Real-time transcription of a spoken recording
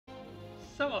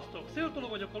Szevasztok! Széltoló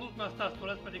vagyok a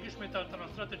LootMastaZ-tól, ez pedig ismételten a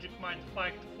Strategic Mind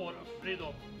Fight for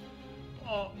Freedom.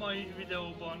 A mai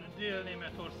videóban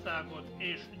Dél-Németországot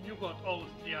és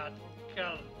Nyugat-Ausztriát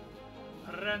kell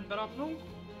rendbe raknunk.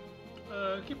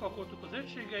 Kipakoltuk az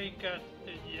egységeinket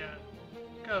egy ilyen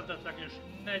kezdetleges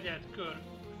negyedkör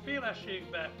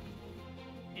félességbe,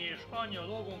 és annyi a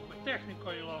dolgunk, hogy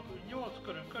technikailag 8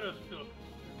 körön keresztül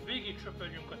végig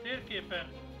söpörjünk a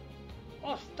térképen,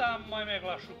 aztán majd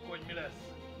meglássuk, hogy mi lesz.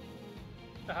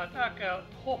 Tehát el kell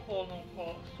hoppolnunk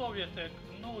a szovjetek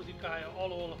nózikája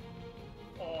alól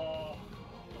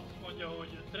azt mondja,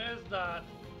 hogy Dresdát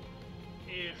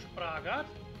és Prágát.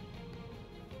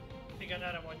 Igen,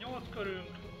 erre van 8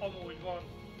 körünk, amúgy van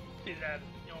 18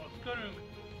 körünk,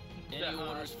 de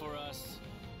hát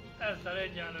ezzel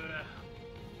egyenlőre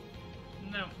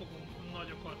nem fogunk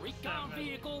nagyokat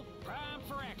szenvedni.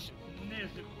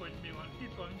 Nézzük, hogy mi van.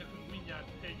 Itt van nekünk mindjárt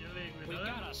egy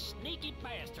légvédelem, amit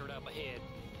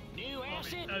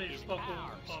el is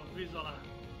pakolunk a víz alá.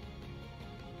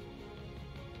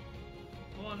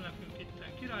 Van nekünk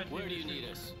itt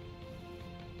királytípusunk,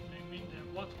 még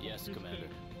minden vackó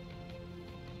küzdünk.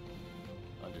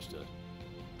 Understood.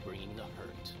 Bringing the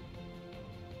hurt.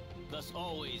 Thus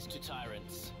always to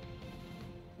tyrants.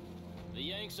 The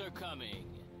Yanks are coming.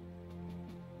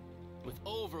 With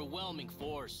overwhelming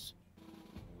force.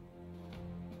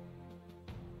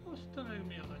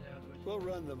 We'll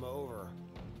run them over.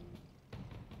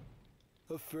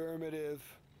 Affirmative.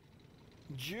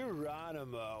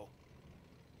 Geronimo.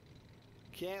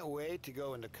 Can't wait to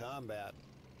go into combat.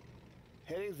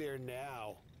 Heading there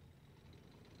now.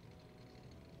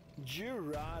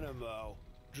 Geronimo.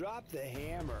 Drop the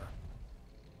hammer.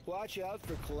 Watch out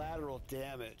for collateral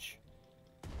damage.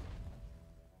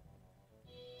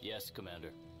 Yes,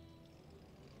 Commander.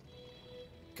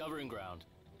 Covering ground.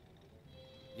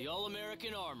 The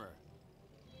all-American armor.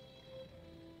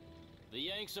 The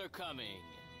Yanks are coming.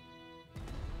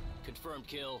 Confirmed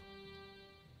kill.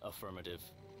 Affirmative.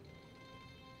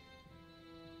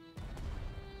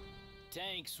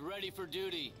 Tanks ready for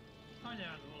duty.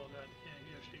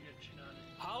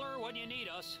 Holler when you need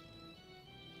us.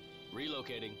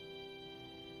 Relocating.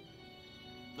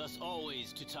 Thus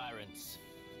always to tyrants.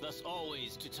 Thus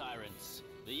always to tyrants.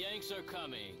 The Yanks are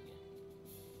coming.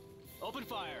 Open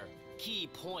fire. Key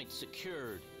point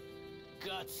secured.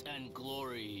 Guts and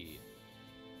glory.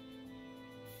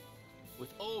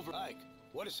 With over... Ike,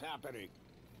 what is happening?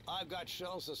 I've got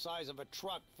shells the size of a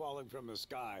truck falling from the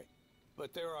sky.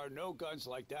 But there are no guns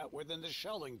like that within the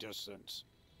shelling distance.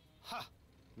 Ha!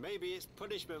 Maybe it's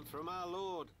punishment from our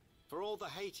Lord for all the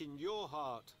hate in your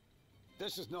heart.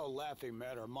 This is no laughing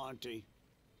matter, Monty.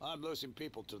 I'm losing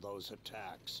people to those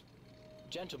attacks.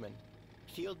 Gentlemen,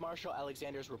 Field Marshal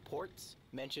Alexander's reports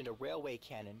mentioned a railway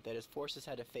cannon that his forces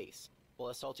had to face while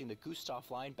assaulting the Gustav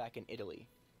line back in Italy.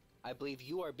 I believe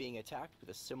you are being attacked with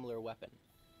a similar weapon.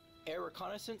 Air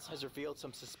reconnaissance has revealed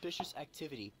some suspicious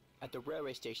activity at the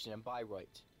railway station in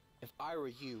Bayreuth. If I were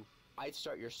you, I'd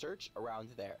start your search around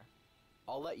there.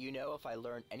 I'll let you know if I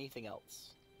learn anything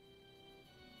else.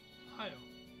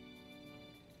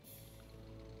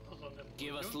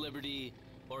 Give us liberty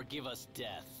or give us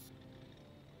death.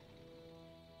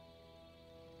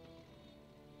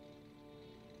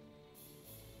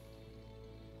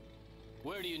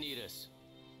 Where do you need us?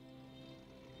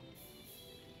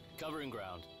 Covering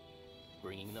ground.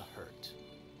 Bringing the hurt.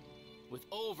 With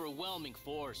overwhelming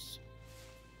force.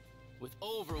 With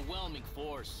overwhelming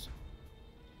force.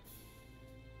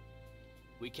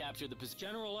 We captured the position.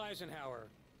 General Eisenhower.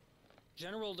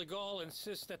 General de Gaulle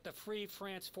insists that the Free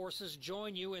France forces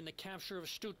join you in the capture of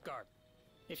Stuttgart.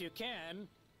 If you can,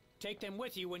 take them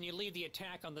with you when you lead the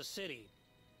attack on the city.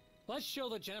 Let's show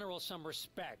the general some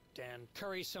respect and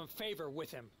curry some favor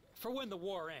with him for when the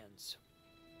war ends.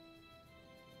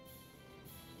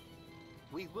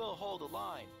 We will hold the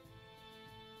line.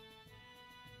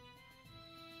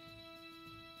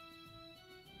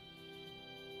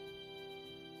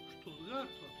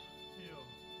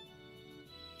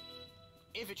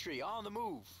 Infantry on the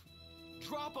move.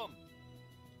 Drop them!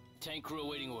 Tank crew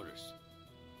awaiting orders.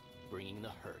 Bringing the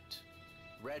hurt.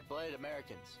 Red-blooded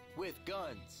Americans with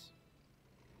guns.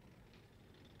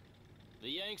 The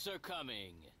Yanks are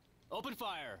coming. Open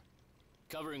fire.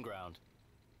 Covering ground.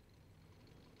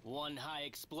 One high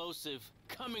explosive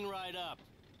coming right up.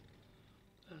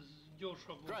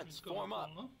 Grunts, form up.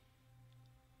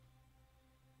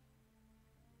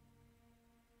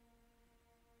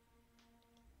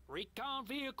 Recon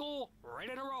vehicle,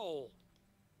 ready to roll.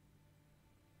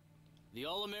 The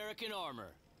all-American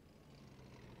armor.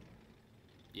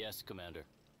 Yes, Commander.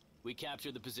 We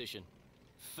captured the position.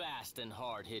 Fast and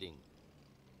hard hitting.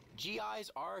 GIs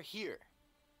are here.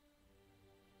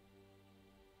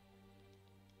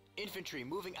 Infantry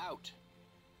moving out.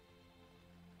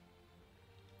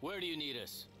 Where do you need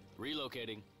us?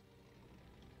 Relocating.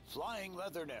 Flying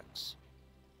leathernecks.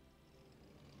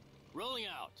 Rolling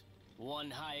out. One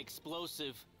high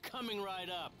explosive coming right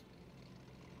up.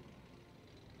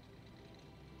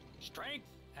 Strength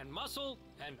and muscle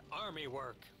and army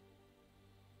work.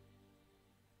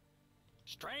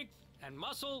 Strength and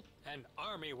muscle and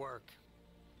army work.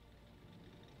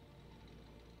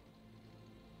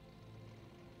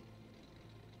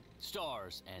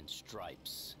 Stars and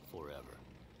stripes forever.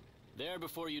 There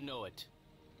before you know it.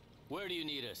 Where do you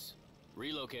need us?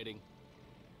 Relocating.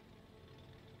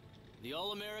 The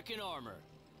All-American Armor.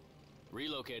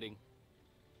 Relocating.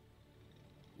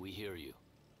 We hear you.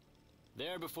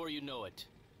 There before you know it.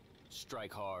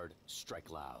 Strike hard, strike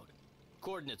loud.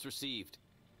 Coordinates received.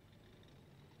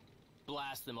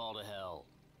 Blast them all to hell.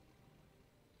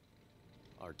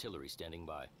 Artillery standing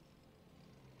by.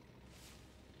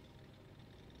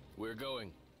 We're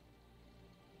going.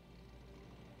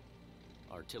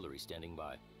 Artillery standing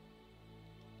by.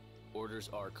 Orders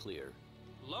are clear.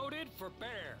 Loaded for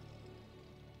bear.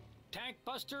 Tank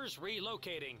busters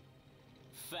relocating.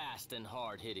 Fast and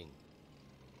hard hitting.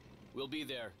 We'll be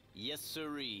there. Yes,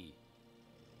 sirree.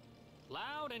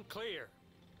 Loud and clear.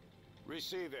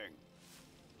 Receiving.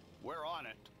 We're on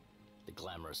it. The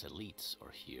glamorous elites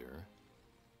are here.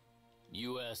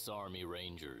 U.S. Army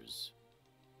Rangers.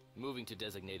 Moving to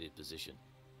designated position.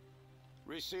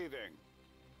 Receiving.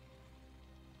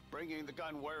 Bringing the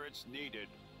gun where it's needed.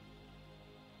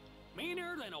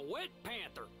 Meaner than a wet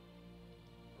panther.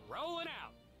 Rolling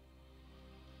out.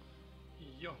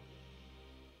 Jó.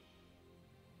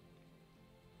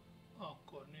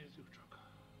 Akkor nézzük csak.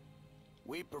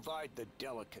 We provide the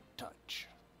delicate touch.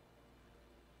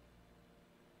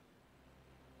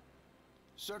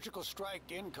 Surgical strike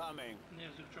incoming.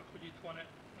 Nézzük csak, hogy itt van-e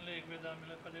légvédelmi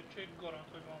lefedettség. Garant,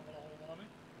 hogy van valahol valami.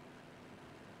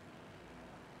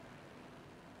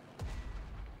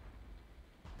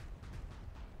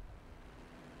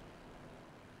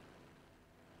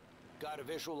 Got a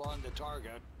visual on the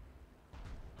target.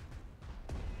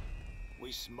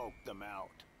 We smoked them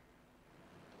out.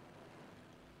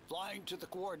 Flying to the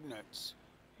coordinates.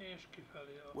 És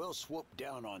kifelé a... We'll swoop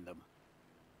down on them.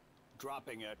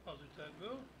 Dropping it. az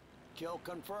ütegből. Kill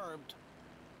confirmed.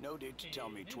 No need to tell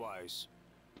me twice.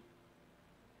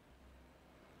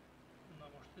 Na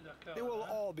most ide kellene. It will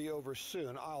all be over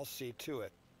soon. I'll see to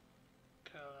it.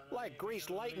 Kellene Like még greased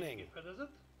egy lightning. légifedezet.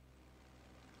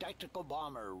 Tactical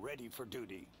bomber ready for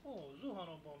duty. Ó,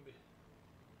 zuhanó bombi.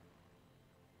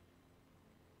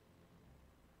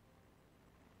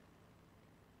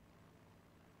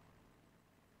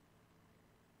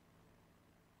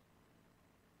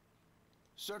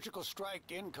 Surgical strike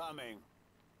incoming.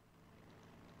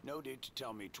 No need to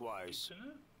tell me twice.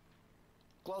 Kitűnő.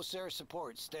 Close air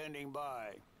support standing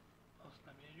by. Azt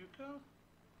nem érjük el.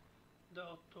 De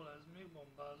attól ez még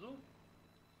bombázó.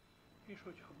 És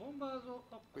hogyha bombázó,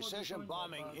 akkor Precision bizony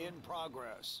bombing bombázó. in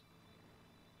progress.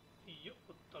 Jó,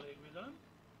 ott a légvédelem.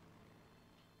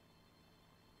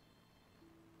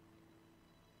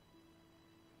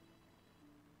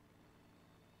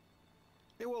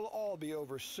 It will all be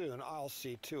over soon. I'll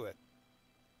see to it.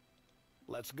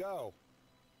 Let's go.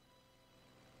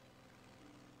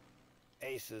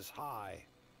 Aces high.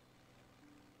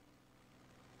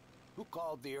 Who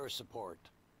called the air support?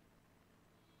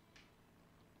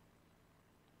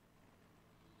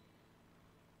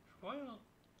 És vajon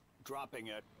Dropping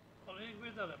it. a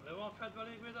légvédelem le van fedve a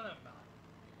légvédelemmel?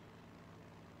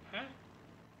 He?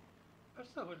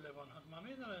 Persze, hogy le van, hát már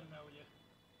miért ne lenne, ugye?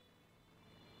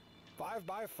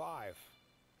 5x5.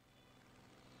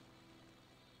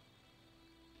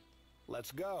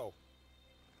 Let's go.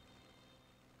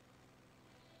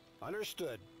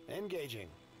 Understood. Engaging.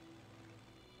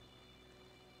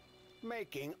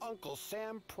 Making Uncle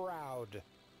Sam proud.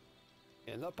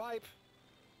 In the pipe.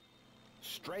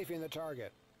 Strafing the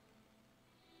target.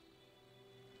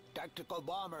 Tactical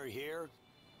bomber here.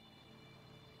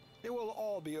 It will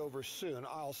all be over soon.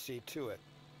 I'll see to it.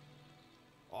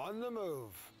 On the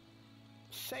move.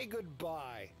 Say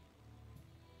goodbye.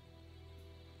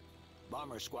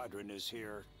 Bomber squadron is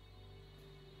here.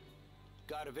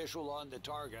 Got a visual on the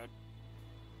target.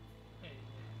 Így.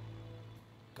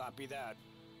 Copy that.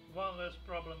 One less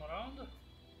problem around.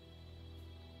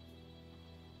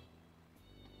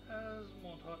 Ez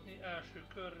mondhatni első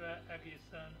körre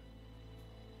egészen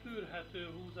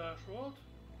tűrhető húzás volt.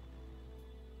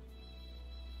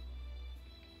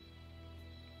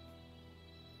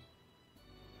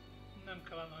 Nem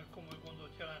kellene, hogy komoly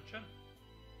gondot jelentsen.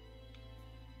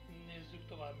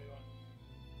 tovább mi van.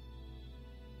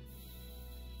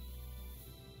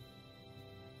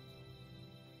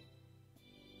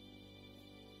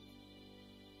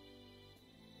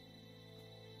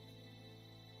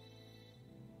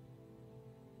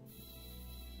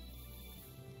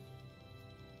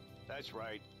 That's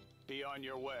right. Be on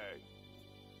your way.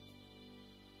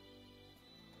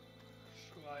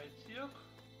 Svájciak.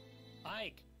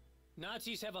 Ike,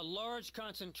 Nazis have a large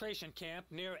concentration camp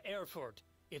near Erfurt.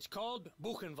 It's called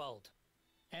Buchenwald.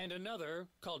 And another,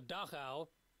 called Dachau,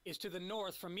 is to the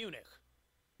north from Munich.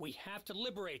 We have to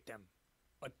liberate them,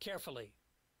 but carefully.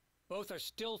 Both are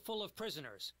still full of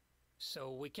prisoners,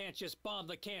 so we can't just bomb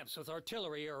the camps with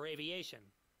artillery or aviation.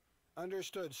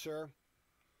 Understood, sir.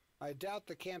 I doubt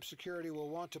the camp security will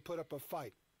want to put up a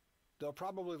fight. They'll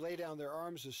probably lay down their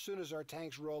arms as soon as our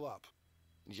tanks roll up.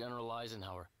 General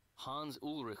Eisenhower, Hans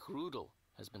Ulrich Rudel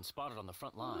has been spotted on the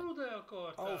front line.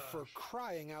 Oh, for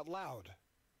crying out loud.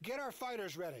 Get our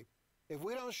fighters ready. If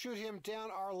we don't shoot him down,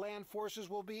 our land forces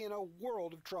will be in a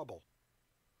world of trouble.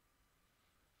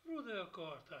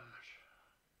 Rudelkortás.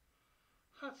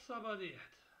 Hát szabad ilyet.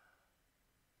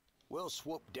 We'll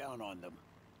swoop down on them.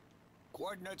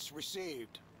 Coordinates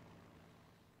received.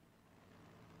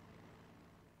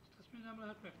 Ezt mind nem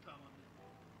lehet megtámadni.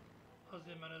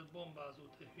 Azért, mert ez bombázó,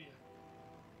 te hülye.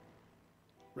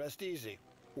 Rest easy.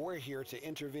 We're here to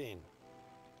intervene.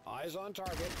 Eyes on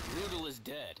target. Rudel is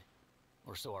dead,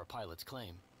 or so our pilots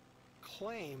claim.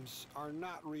 Claims are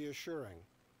not reassuring,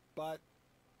 but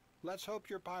let's hope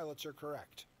your pilots are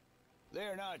correct.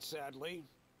 They're not, sadly.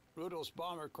 Rudel's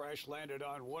bomber crash landed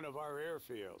on one of our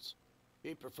airfields.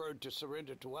 He preferred to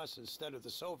surrender to us instead of the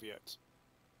Soviets.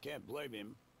 Can't blame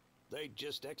him. They'd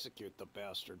just execute the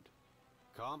bastard.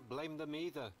 Can't blame them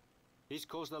either. He's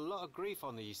caused a lot of grief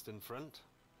on the Eastern Front.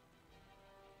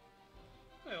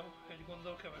 Jó, egy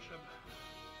gondol kevesebb.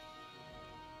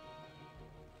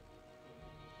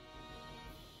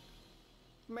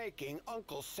 Making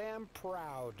Uncle Sam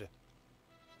proud.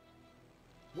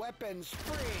 Weapons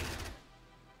free!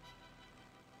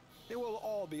 It will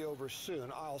all be over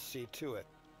soon. I'll see to it.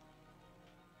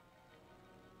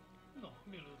 No,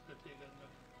 mi lőtt le téged meg?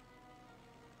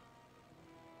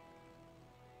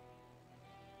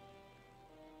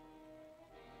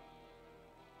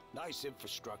 Nice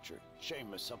infrastructure.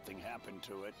 Shame if something happened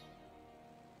to it.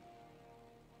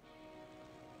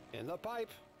 In the pipe.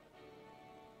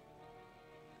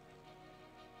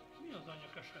 Mi az anyja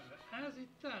keserve? Ez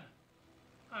itten?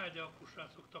 Ágy a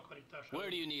kusrácok takarítására. Where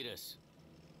do you need us?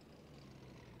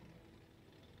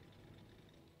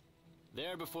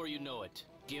 There before you know it.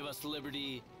 Give us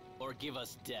liberty or give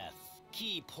us death.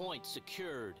 Key point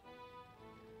secured.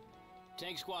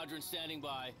 Tank squadron standing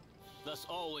by. Thus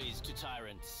always to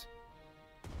tyrants.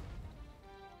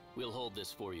 We'll hold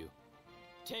this for you.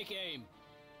 Take aim.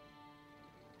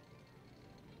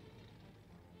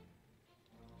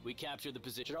 We captured the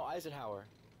position. General Eisenhower,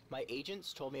 my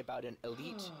agents told me about an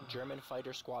elite German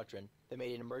fighter squadron that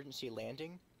made an emergency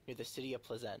landing near the city of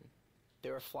Plzen. They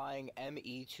were flying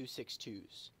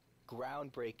Me-262s,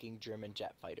 groundbreaking German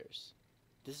jet fighters.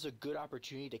 This is a good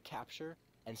opportunity to capture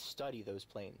and study those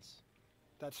planes.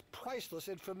 That's priceless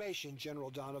information,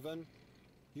 General Donovan.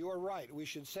 You are right. We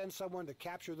should send someone to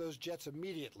capture those jets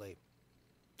immediately.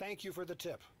 Thank you for the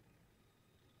tip.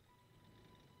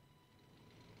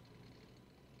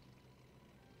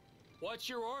 What's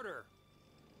your order?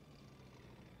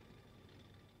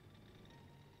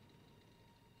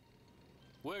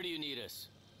 Where do you need us?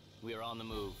 We are on the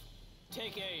move.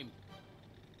 Take aim.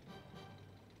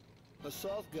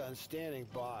 Assault gun standing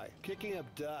by, kicking up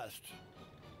dust.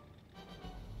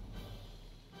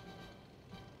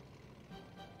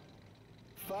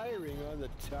 Firing on the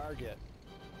target.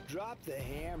 Drop the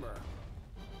hammer.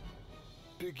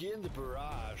 Begin the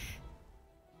barrage.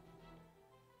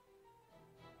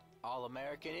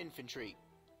 All-American infantry.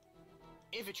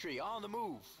 Infantry on the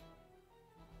move.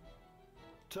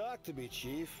 Talk to me,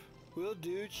 Chief. Will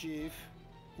do, Chief.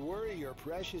 Worry your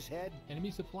precious head.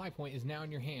 Enemy supply point is now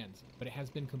in your hands, but it has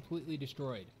been completely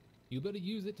destroyed. You'll be able to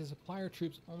use it to supply our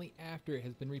troops only after it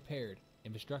has been repaired.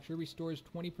 Infrastructure restores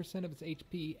 20% of its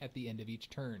HP at the end of each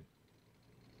turn.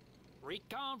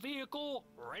 Recon vehicle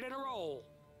ready to roll.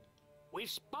 We've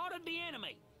spotted the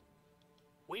enemy.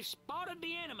 We've spotted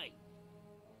the enemy.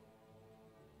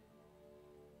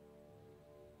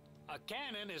 A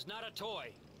cannon is not a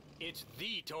toy. It's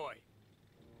the toy.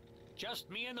 Just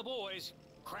me and the boys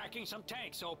cracking some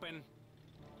tanks open.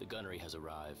 The gunnery has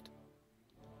arrived.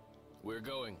 We're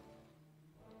going.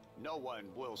 No one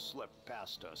will slip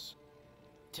past us.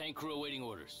 Tank crew awaiting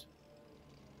orders.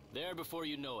 There before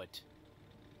you know it.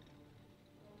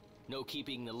 No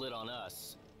keeping the lid on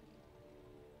us.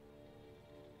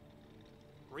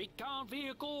 Recon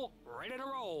vehicle, ready to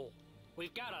roll.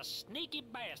 We've got a sneaky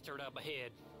bastard up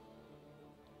ahead.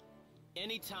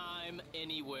 Anytime,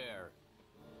 anywhere.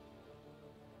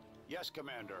 Yes,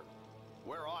 Commander.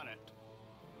 We're on it.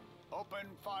 Open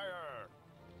fire!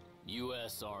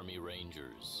 U.S. Army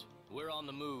Rangers. We're on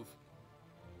the move.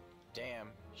 Damn,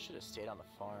 should have stayed on the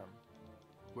farm.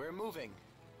 We're moving.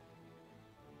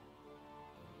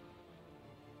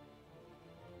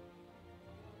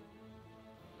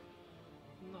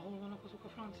 Na, hol vannak azok a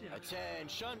franciák?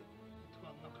 Attention! Itt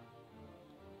vannak.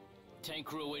 Tank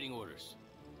crew awaiting orders.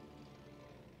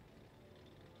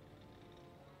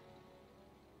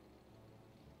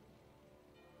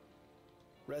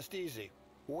 Rest easy.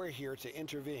 We're here to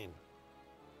intervene.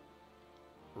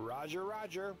 Roger,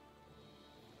 roger.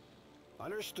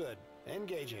 Understood.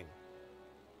 Engaging.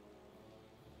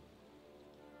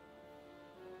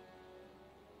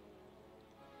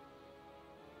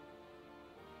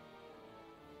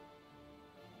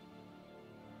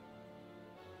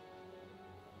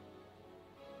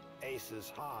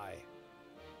 Aces high.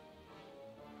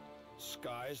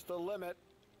 Sky's the limit.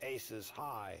 Aces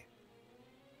high.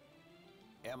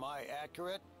 Am I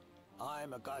accurate?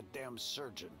 I'm a goddamn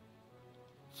surgeon.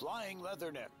 Flying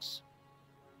Leathernecks.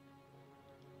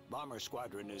 Bomber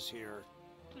Squadron is here.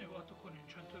 Jó, hát akkor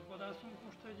nincsen több vadászunk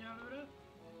most egyelőre.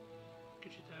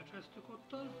 Kicsit elcsesztük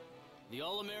ottan. The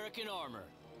All-American Armor.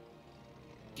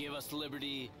 Give us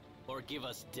liberty or give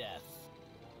us death.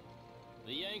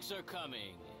 The Yanks are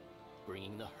coming,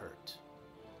 bringing the hurt.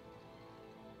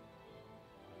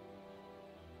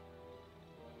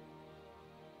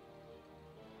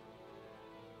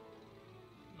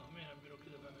 Na, miért nem bírok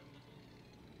ide bemenni?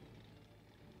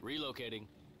 Relocating.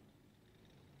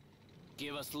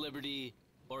 Give us liberty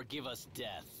or give us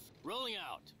death. Rolling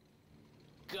out.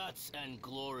 Guts and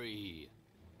glory.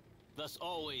 Thus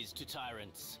always to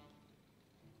tyrants.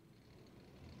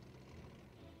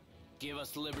 Give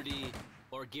us liberty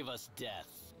or give us death.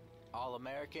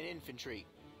 All-American infantry.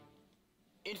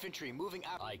 Infantry moving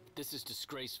out. Ike, this is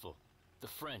disgraceful. The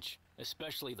French,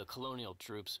 especially the colonial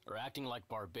troops, are acting like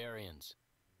barbarians.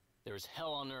 There is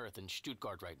hell on earth in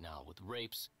Stuttgart right now, with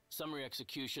rapes, summary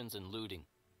executions, and looting.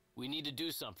 We need to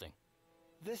do something.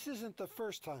 This isn't the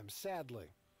first time,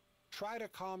 sadly. Try to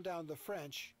calm down the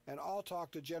French, and I'll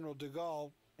talk to General de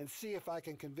Gaulle and see if I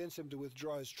can convince him to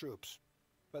withdraw his troops.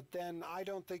 But then I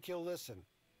don't think he'll listen.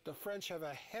 The French have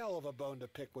a hell of a bone to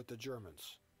pick with the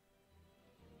Germans.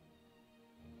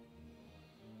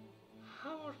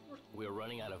 Hát most We're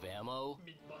running out of ammo?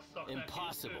 mit basszak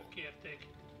Impossible. neki, ők kérték.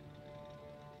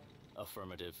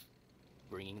 Affirmative.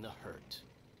 Bringing the hurt.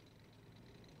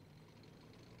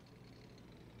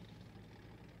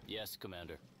 Yes,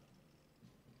 Commander.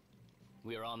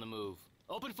 We are on the move.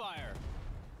 Open fire!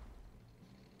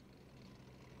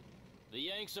 The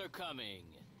Yanks are coming.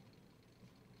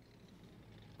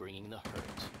 Bringing the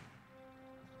hurt.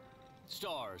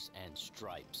 Stars and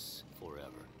stripes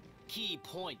forever. Key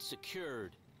point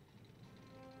secured.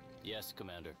 Yes,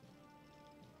 Commander.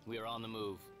 We are on the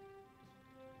move.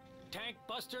 Tank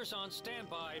busters on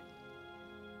standby.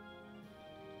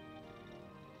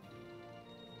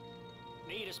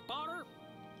 Need a spotter?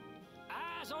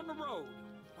 Eyes on the road.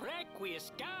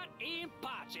 Requiescat in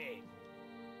pace.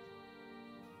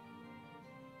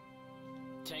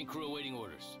 Tank crew awaiting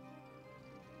orders.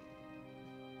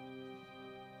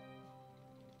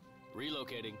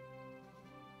 Relocating.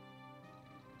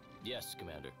 Yes,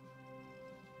 Commander.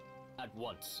 At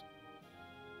once.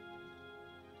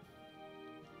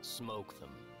 Smoke them.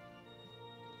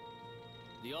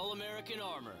 The All-American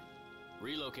Armor.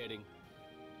 Relocating.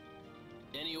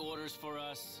 Any orders for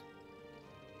us?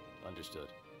 Understood.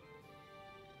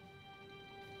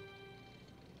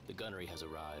 The gunnery has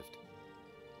arrived.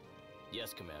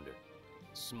 Yes, Commander.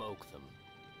 Smoke them.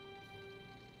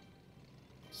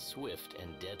 Swift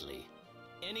and deadly.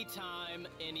 Anytime,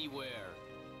 anywhere.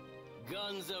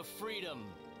 Guns of freedom.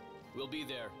 We'll be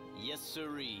there. Yes,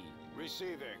 sirree.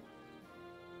 Receiving.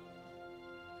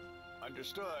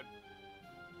 Understood.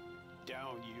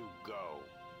 Down you go.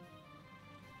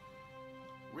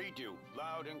 Read you,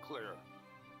 loud and clear.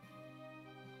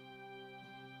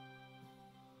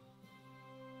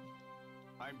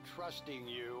 I'm trusting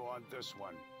you on this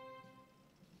one.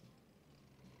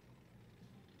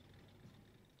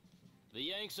 The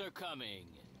Yanks are coming,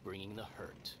 bringing the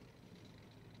hurt.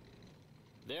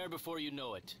 There before you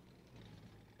know it.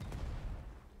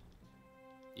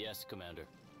 Yes, Commander.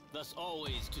 Thus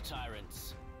always to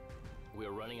tyrants.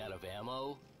 We're running out of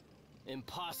ammo?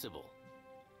 Impossible.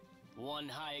 One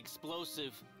high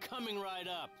explosive coming right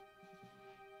up.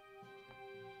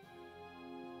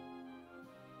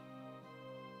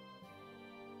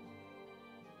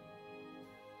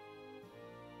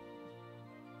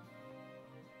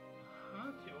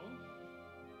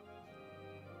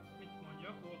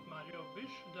 már jobb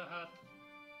is, de hát...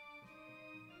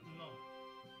 No.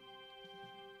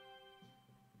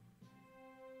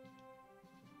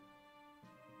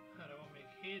 Erre van még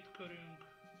 7 körünk.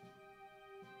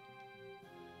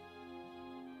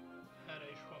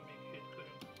 Erre is van még 7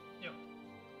 körünk. Jó.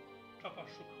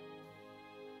 Csapassuk.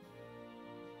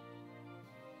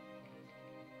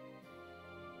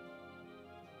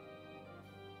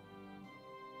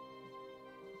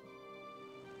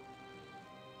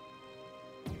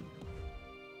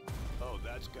 Oh,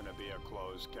 that's gonna be a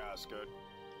closed casket.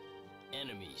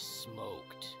 Enemy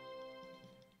smoked.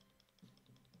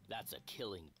 That's a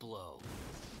killing blow.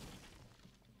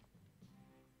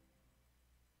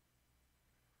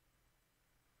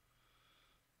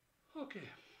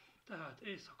 Oké, tehát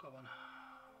éjszaka van.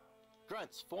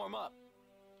 Grunts, form up.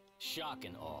 Shock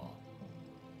and awe.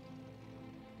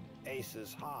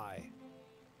 Aces high.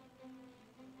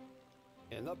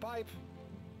 In the pipe.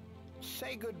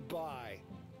 Say goodbye.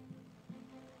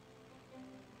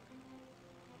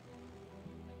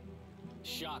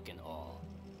 Shock and awe.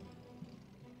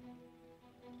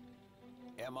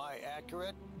 Am I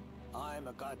accurate? I'm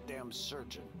a goddamn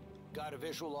surgeon. Got a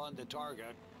visual on the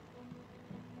target.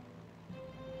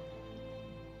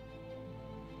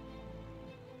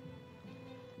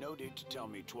 No need to tell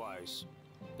me twice.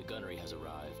 The gunnery has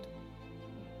arrived.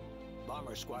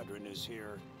 Bomber squadron is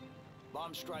here.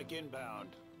 Bomb strike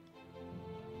inbound.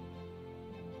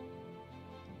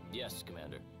 Yes,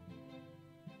 Commander.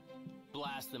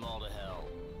 Blast them all to hell.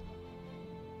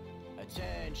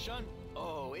 Attention!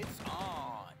 Oh, it's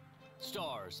on!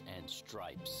 Stars and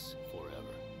stripes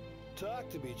forever. Talk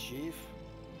to me, Chief.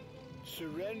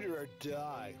 Surrender or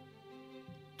die.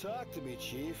 Talk to me,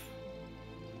 Chief.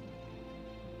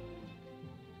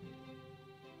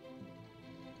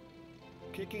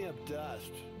 Kicking up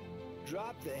dust.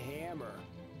 Drop the hammer.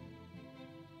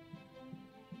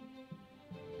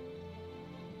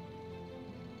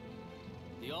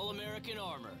 The All-American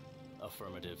Armor.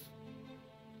 Affirmative.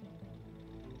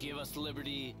 Give us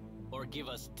liberty or give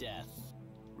us death.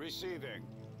 Receiving.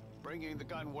 Bringing the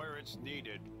gun where it's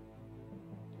needed.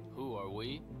 Who are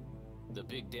we? The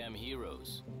big damn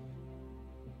heroes.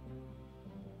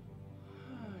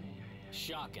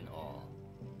 Shock and awe.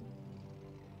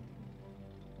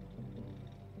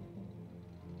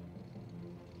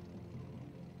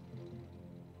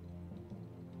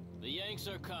 The Yanks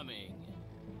are coming.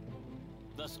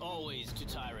 Thus always to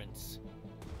tyrants.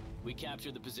 We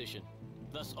capture the position.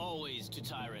 Thus always to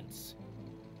tyrants.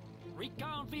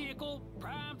 Recon vehicle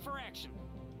primed for action.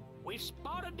 We've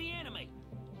spotted the enemy.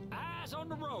 Eyes on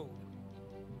the road.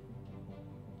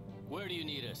 Where do you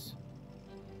need us?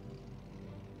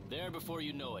 There before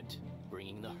you know it,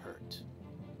 bringing the hurt.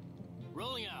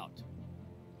 Rolling out.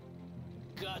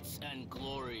 Guts and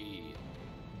glory.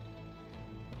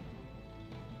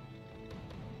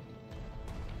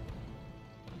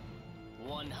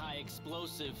 One high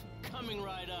explosive coming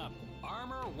right up.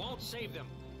 Armor won't save them.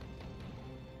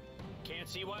 Can't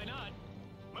see why not.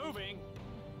 Moving.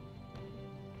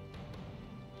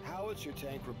 Howitzer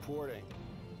tank reporting.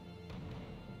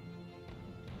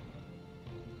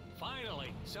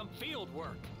 Finally, some field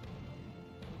work.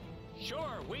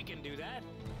 Sure, we can do that.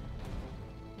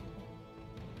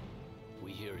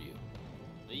 We hear you.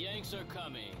 The Yanks are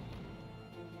coming.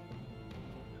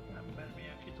 Ember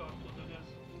milyen kitartódog ez.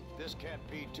 This can't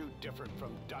be too different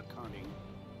from duck hunting.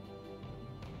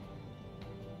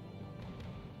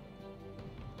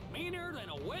 Meaner than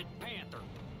a wet panther.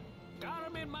 Got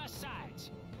 'em in my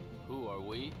sights. Who are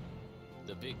we?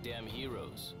 The big damn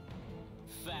heroes.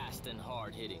 Fast and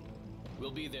hard-hitting.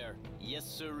 We'll be there, yes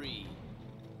sirree.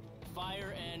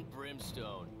 Fire and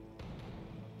brimstone.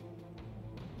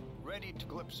 Ready to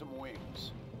clip some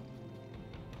wings.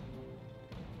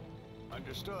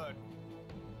 Understood.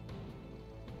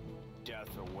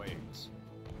 Death awaits.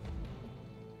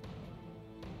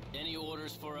 Any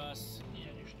orders for us?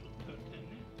 Ilyen is tud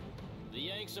történni. The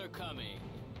Yanks are coming.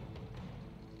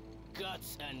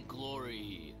 Guts and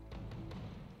glory.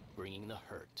 Bringing the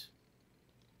hurt.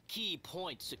 Key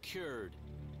point secured.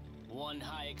 One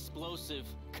high explosive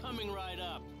coming right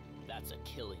up. That's a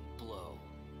killing blow.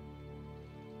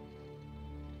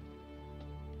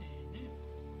 Ennyi.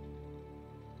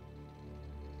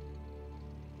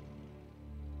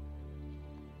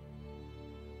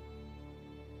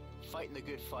 Fighting the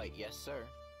good fight, yes, sir.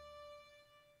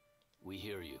 We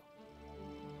hear you.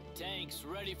 Tanks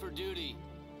ready for duty.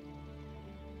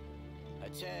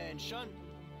 Attention!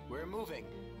 We're moving.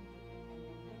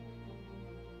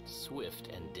 Swift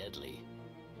and deadly.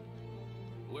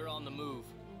 We're on the move.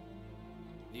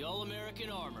 The All-American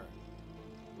Armor.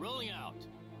 Rolling out.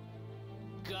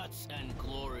 Guts and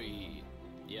glory.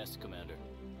 Yes, Commander.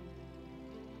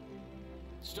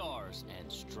 Stars and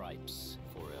stripes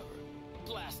forever.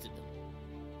 Blasted them.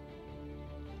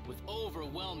 With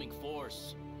overwhelming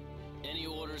force. Any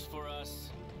orders for us?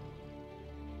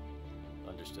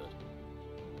 Understood.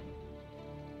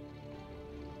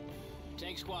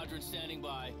 Tank squadron standing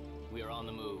by. We are on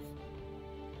the move.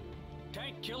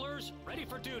 Tank killers, ready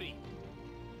for duty.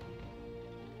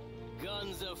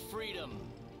 Guns of freedom.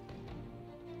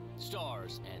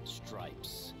 Stars and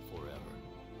stripes forever.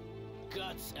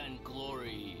 Guts and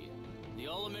glory. The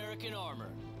all-American armor.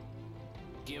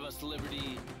 Give us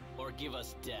liberty or give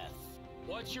us death.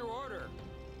 What's your order?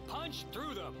 Punch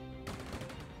through them.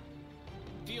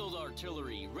 Field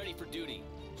artillery ready for duty.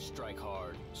 Strike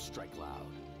hard, strike loud.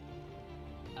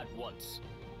 At once.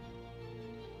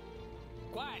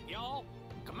 Quiet, y'all.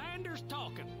 Commander's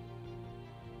talking.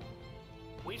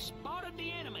 We've spotted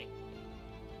the enemy.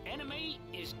 Enemy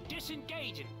is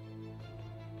disengaging.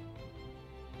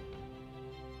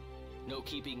 No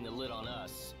keeping the lid on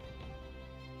us.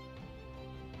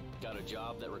 Got a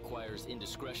job that requires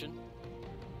indiscretion?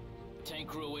 Tank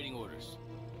crew awaiting orders.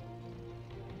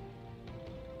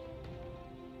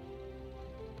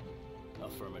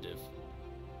 Affirmative.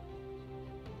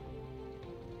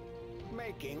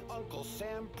 Making Uncle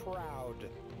Sam proud.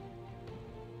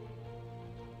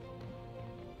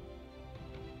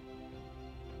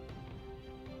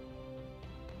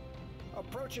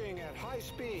 Approaching at high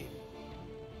speed.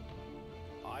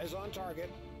 Eyes on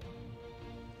target.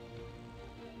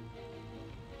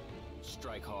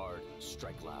 Strike hard,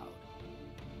 strike loud.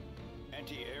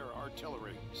 Anti-air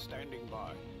artillery standing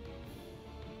by.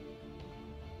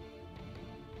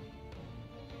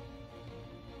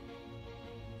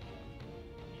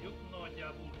 Jó,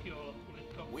 nagyjából kialakult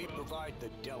itt akkor We provide the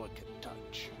delicate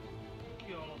touch.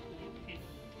 kialakult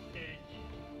itt egy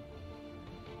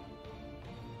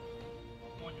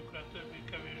mondjuk rá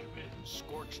többé-kevésbé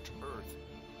Scorched earth.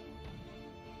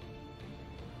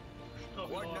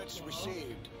 stabil Coordinates arcvonal.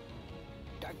 received.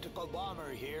 Tactical bomber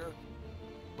here.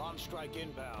 Bomb strike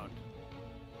inbound.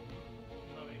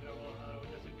 Na végre valahára, hogy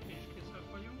ezek is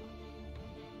készek vagyunk.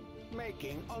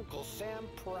 Making Uncle Sam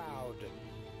proud.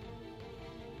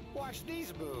 Watch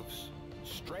these moves.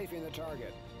 Strafing the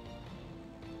target.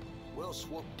 We'll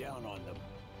swoop down on them.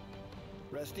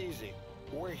 Rest easy.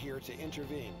 We're here to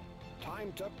intervene.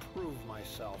 Time to prove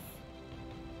myself.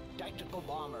 Tactical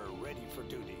bomber ready for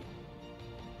duty.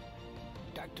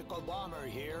 Tactical bomber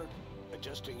here.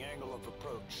 Adjusting angle of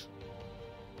approach.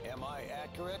 Am I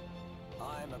accurate?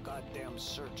 I'm a goddamn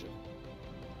surgeon.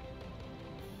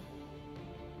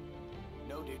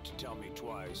 No need to tell me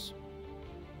twice.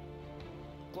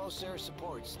 Close air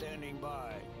support standing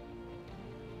by.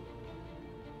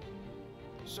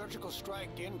 Surgical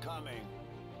strike incoming.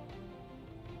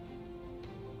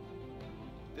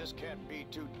 This can't be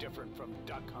too different from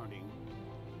duck hunting.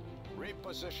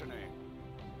 Repositioning.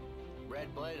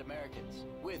 Red-blooded Americans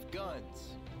with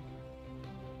guns.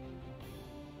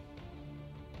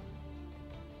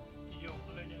 Jó,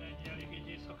 legyen egy elég egy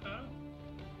éjszakára.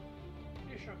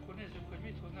 És akkor nézzük, hogy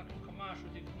mit hoz nekünk a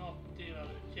második nap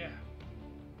délelőttje.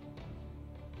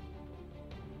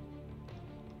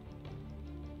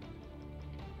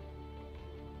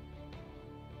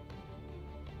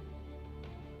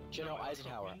 General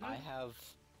Eisenhower, I have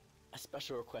a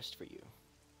special request for you.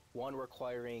 One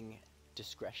requiring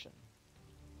discretion.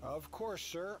 Of course,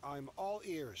 sir. I'm all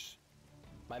ears.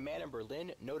 My man in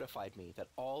Berlin notified me that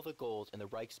all the gold in the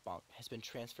Reichsbank has been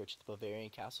transferred to the Bavarian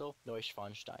castle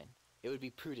Neuschwanstein. It would be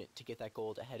prudent to get that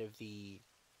gold ahead of the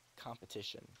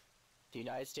competition. The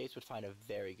United States would find a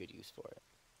very good use for it.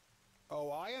 Oh,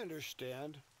 I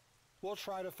understand. We'll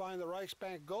try to find the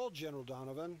Reichsbank gold, General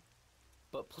Donovan.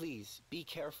 But please, be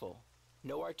careful.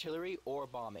 No artillery or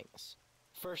bombings.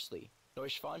 Firstly,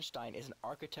 Neuschwanstein is an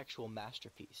architectural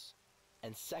masterpiece.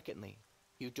 And secondly,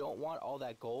 you don't want all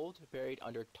that gold buried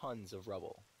under tons of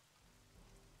rubble.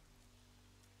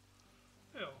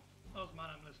 Jó, az már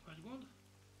nem lesz nagy gond.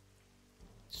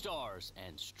 Stars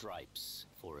and stripes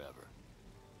forever.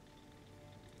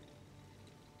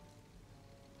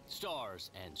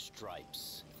 Stars and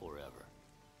stripes forever.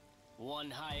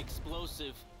 One high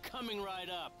explosive coming right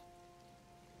up.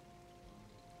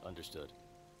 Understood.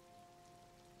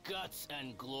 Guts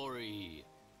and glory.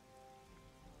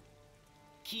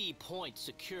 Key point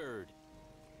secured.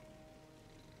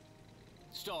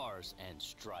 Stars and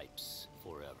stripes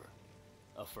forever.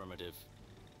 Affirmative.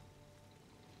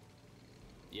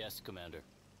 Yes, Commander.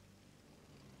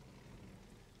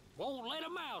 Won't let a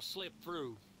mouse slip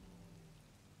through.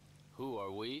 Who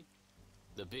are we?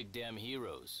 The big damn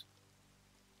heroes.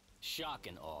 Shock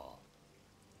and all.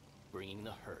 bringing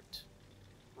the hurt.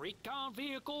 Recon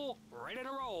vehicle ready to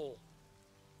roll.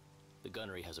 The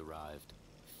gunnery has arrived.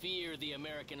 Fear the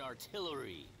American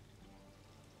artillery.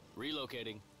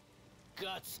 Relocating.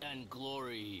 Guts and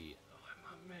glory.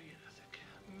 Már megérezek.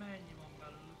 Mennyi van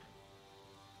belőlük?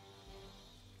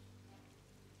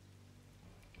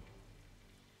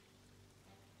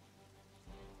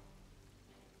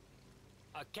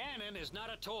 A cannon is not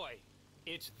a toy.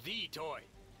 It's the toy.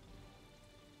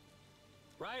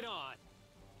 Right on.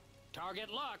 Target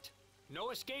locked. No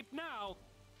escape now.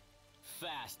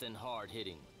 Fast and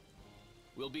hard-hitting.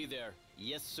 We'll be there.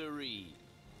 Yes, sirree.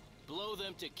 Blow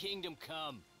them to kingdom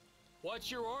come.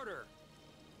 What's your order?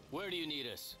 Where do you need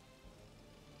us?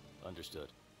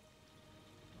 Understood.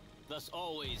 Thus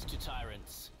always to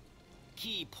tyrants.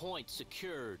 Key point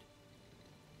secured.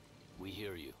 We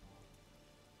hear you.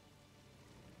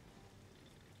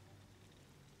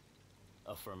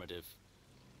 Affirmative.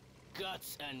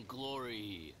 Guts and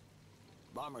glory.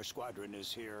 Bomber Squadron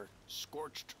is here.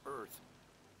 Scorched Earth.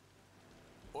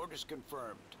 Orders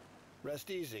confirmed.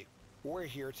 Rest easy. We're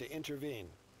here to intervene.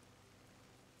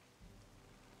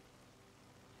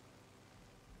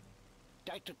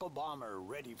 Tactical bomber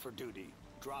ready for duty.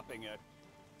 Dropping it.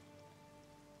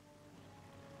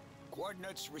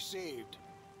 Coordinates received.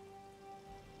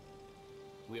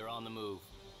 We are on the move.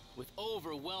 With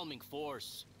overwhelming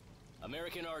force.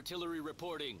 American artillery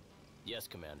reporting. Yes,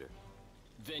 Commander.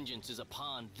 Vengeance is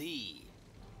upon thee.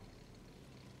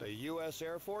 The U.S.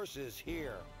 Air Force is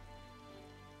here.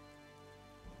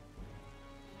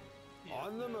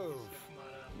 On the move.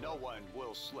 No one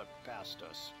will slip past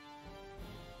us.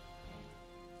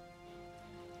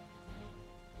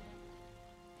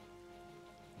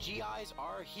 GIs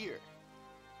are here.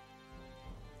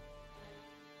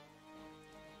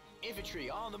 Infantry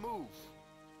on the move.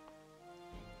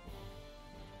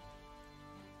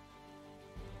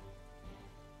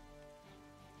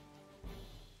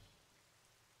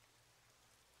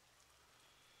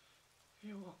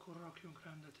 Jó, akkor rakjunk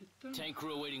rendet itt. Tank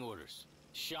crew awaiting orders.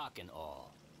 Shock and awe.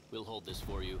 We'll hold this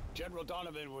for you. General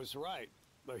Donovan was right.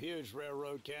 The huge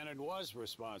railroad cannon was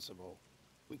responsible.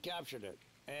 We captured it,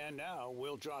 and now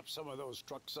we'll drop some of those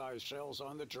truck-sized shells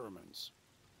on the Germans.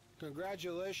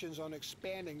 Congratulations on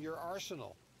expanding your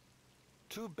arsenal.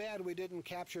 Too bad we didn't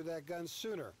capture that gun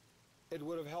sooner. It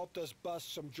would have helped us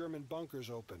bust some German bunkers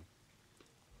open.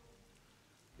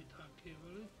 Vitán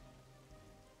kívüli.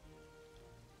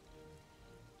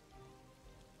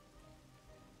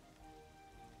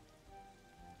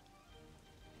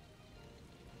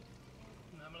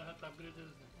 Nem lehet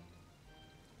upgrade-ezni.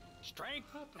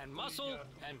 Strength and muscle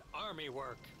and army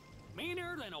work.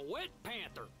 Meaner than a wet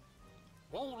panther.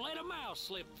 Won't let a mouse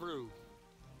slip through.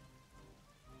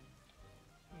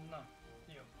 Na,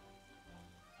 jó.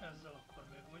 Ezzel akkor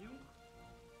meg vagyunk.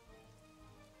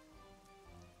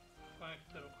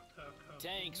 Fighterokat el kell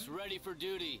Tanks venni. ready for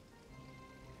duty.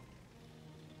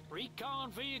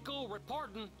 Recon vehicle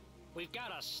reporting. We've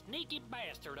got a sneaky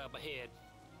bastard up ahead.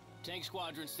 Tank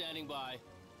squadron standing by.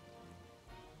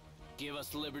 Give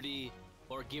us liberty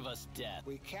or give us death.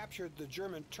 We captured the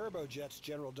German turbojets,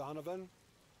 General Donovan.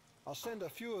 I'll send a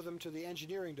few of them to the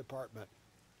engineering department.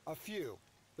 A few.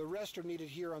 The rest are needed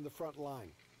here on the front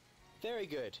line. Very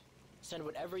good. Send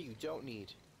whatever you don't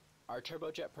need. Our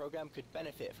turbojet program could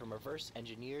benefit from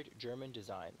reverse-engineered German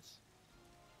designs.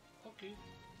 Oké.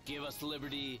 Give us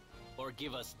liberty or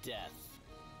give us death.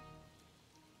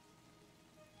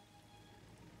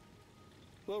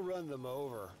 We'll run them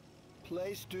over.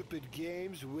 Play stupid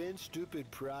games, win stupid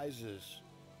prizes.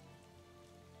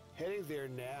 Heading there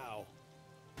now.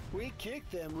 We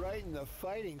kicked them right in the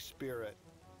fighting spirit.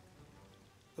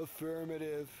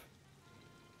 Affirmative.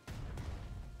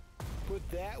 Put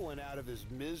that one out of his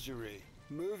misery.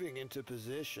 Moving into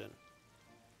position.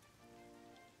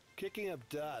 Kicking up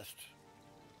dust.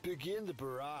 Begin the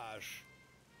barrage.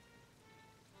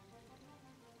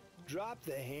 Drop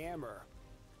the hammer.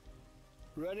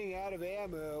 Running out of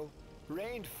ammo.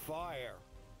 Rained fire.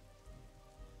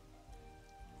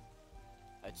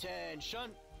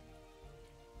 Attention!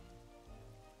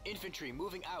 Infantry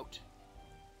moving out.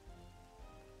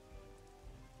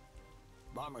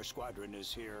 Bomber Squadron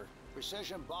is here.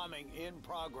 Precision bombing in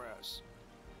progress.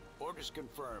 Orders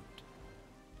confirmed.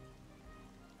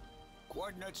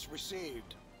 Coordinates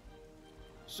received.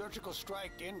 Surgical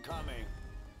strike incoming.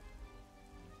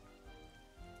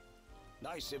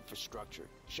 Nice infrastructure.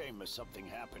 Shame if something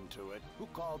happened to it. Who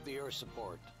called the air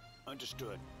support?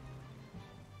 Understood.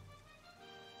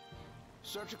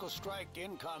 Surgical strike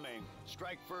incoming.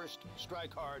 Strike first,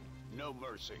 strike hard, no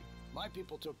mercy. My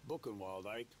people took Buchenwald,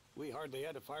 Ike. We hardly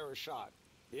had to fire a shot.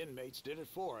 The inmates did it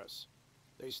for us.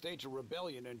 They staged a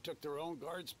rebellion and took their own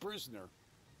guards prisoner.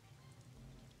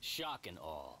 Shock and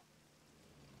awe.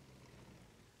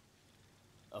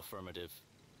 Affirmative.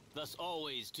 Thus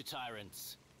always to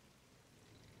tyrants.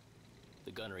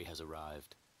 The gunnery has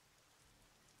arrived.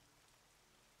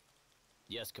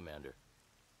 Yes, Commander.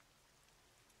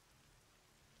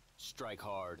 Strike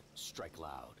hard, strike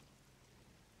loud.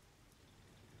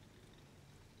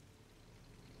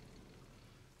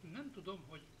 Nem tudom,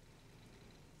 hogy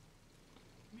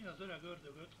mi az öreg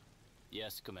ördögöt.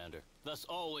 Yes, Commander. Thus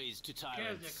always to Kezdjek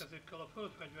tyrants. ezekkel a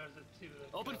földfegyverzett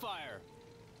civilekkel. Open fire!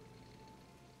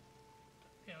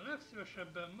 Én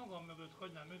legszívesebben magam mögött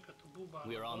hagynám őket a búbának.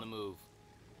 We are on the move.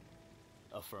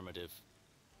 Affirmative.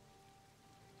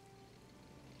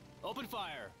 Open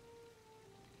fire!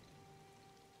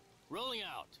 Rolling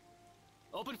out!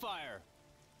 Open fire!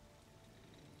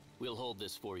 We'll hold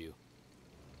this for you.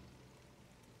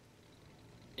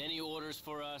 Any orders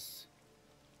for us?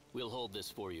 We'll hold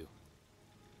this for you.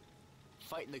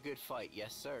 Fighting the good fight,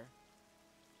 yes, sir.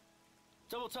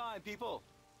 Double time, people!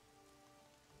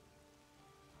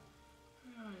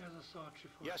 Jaj, ez a szarcsi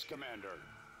fos. Yes, Commander.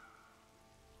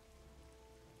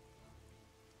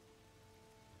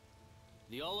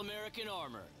 The All-American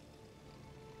armor.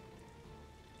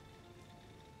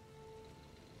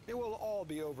 It will all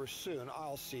be over soon,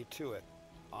 I'll see to it.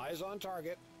 Eyes on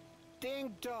target.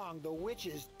 Ding dong, the witch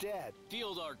is dead.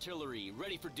 Field artillery,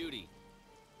 ready for duty.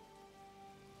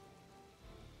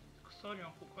 A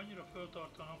szarjankok annyira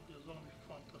föltartanak, hogy az valami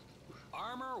fantasztikus.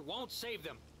 Armor won't save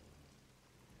them.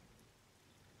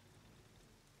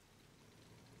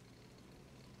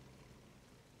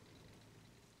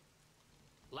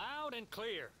 Loud and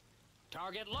clear.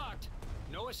 Target locked.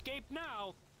 No escape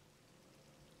now.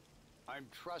 I'm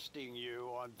trusting you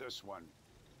on this one.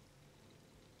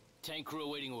 Tank crew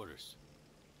awaiting orders.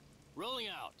 Rolling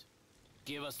out.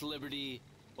 Give us liberty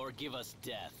or give us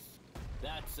death.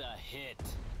 That's a hit.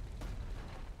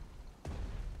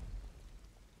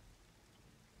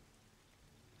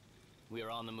 We are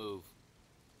on the move.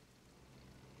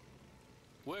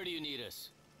 Where do you need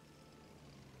us?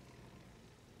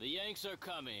 The Yanks are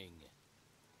coming.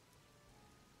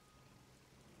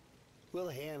 We'll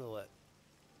handle it.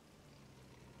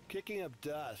 Kicking up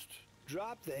dust.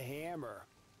 Drop the hammer.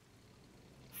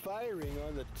 Firing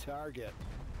on the target.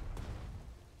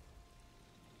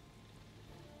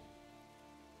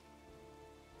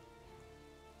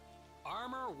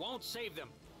 Armor won't save them.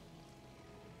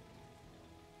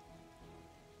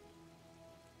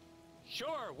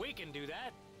 Sure, we can do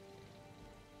that.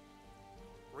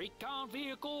 Recon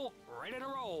vehicle ready to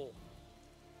roll.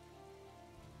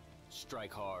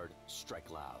 Strike hard, strike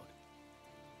loud.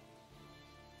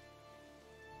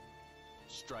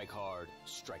 Strike hard,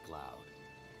 strike loud.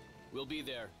 We'll be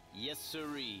there. Yes,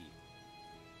 sirree.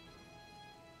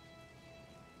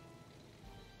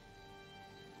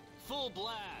 Full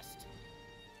blast!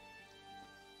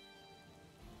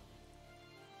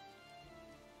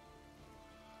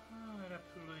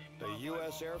 Repülőim The malmájban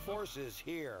U.S. Air vannak. Force is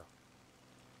here.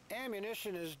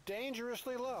 Ammunition is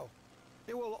dangerously low.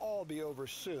 It will all be over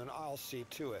soon, I'll see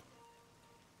to it.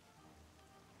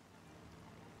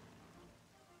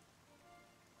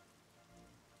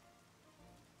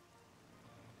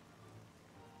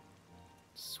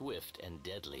 Swift and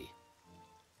deadly.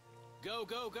 Go,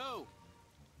 go, go!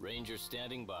 Ranger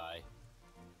standing by.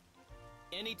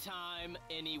 Anytime,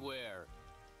 anywhere.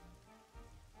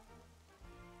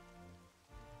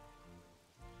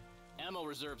 Ammo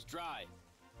reserves dry.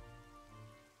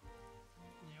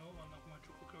 Jó, annak majd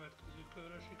csak a következő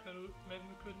körre sikerül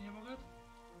megműködnie magad.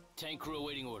 Tank crew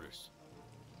awaiting orders.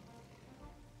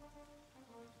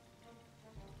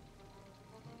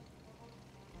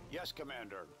 Yes,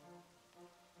 Commander.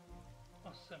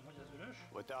 Azt hiszem, hogy ez üres.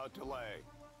 Without delay.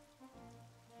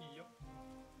 Jó.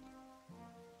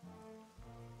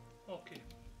 Oké,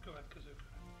 következő kör.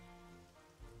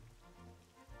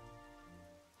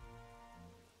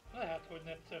 Lehet, hogy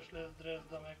necces lesz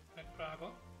Dresda meg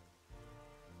Prága.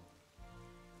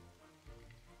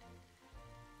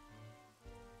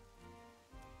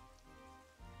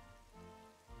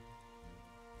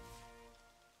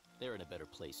 They're in a better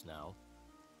place now.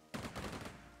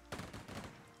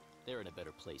 They're in a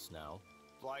better place now.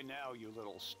 Fly now, you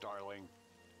little starling.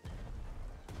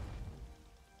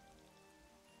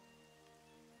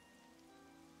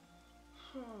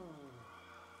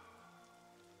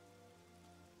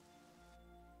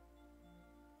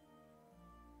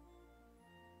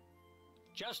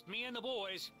 Just me and the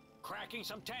boys, cracking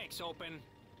some tanks open.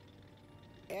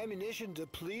 Ammunition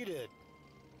depleted.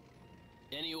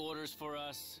 Any orders for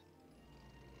us?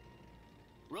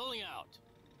 Rolling out.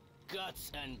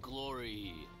 guts and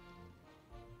glory.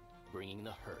 Bringing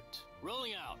the hurt.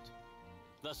 Rolling out.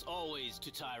 Thus always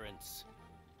to tyrants.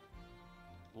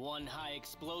 One high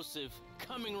explosive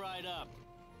coming right up.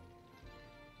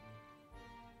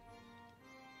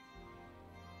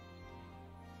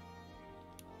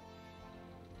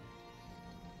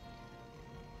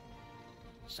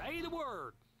 Say the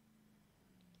word.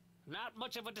 Not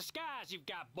much of a disguise you've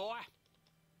got, boy.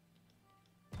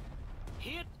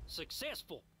 Hit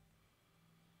successful.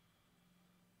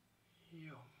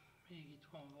 Jó, még itt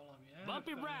van valami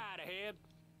Bumpy elfelé. ride ahead.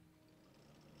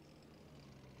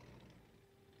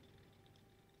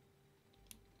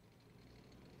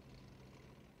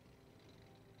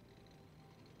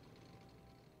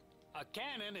 A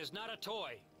cannon is not a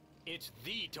toy. It's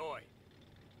the toy.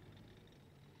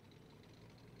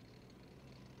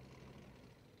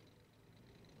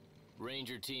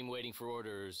 Ranger team waiting for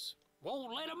orders.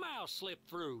 Won't let a mouse slip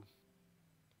through.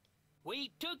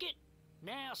 We took it.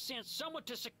 Now send someone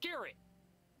to secure it.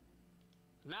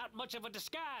 Not much of a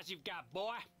disguise you've got,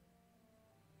 boy.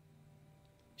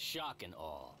 Shock and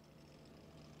awe.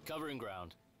 Covering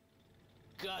ground.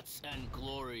 Guts and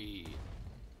glory.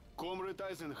 Comrade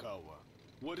Eisenhower,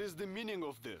 what is the meaning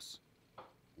of this?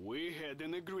 We had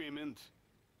an agreement.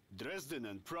 Dresden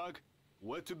and Prague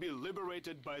were to be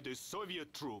liberated by the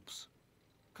Soviet troops.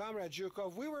 Comrade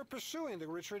Zhukov, we were pursuing the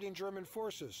retreating German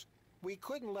forces. We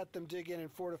couldn't let them dig in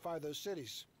and fortify those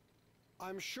cities.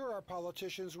 I'm sure our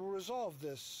politicians will resolve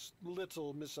this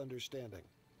little misunderstanding.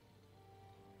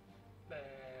 Be.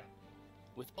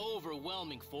 With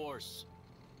overwhelming force.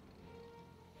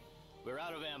 We're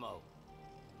out of ammo.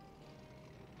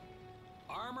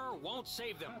 Armor won't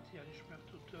save them. Hát ilyen is meg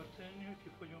tud történni, hogy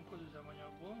kifogyunk az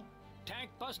üzemanyagból. Tank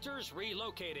busters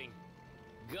relocating.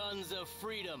 Guns of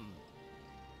freedom.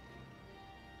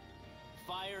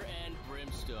 Fire and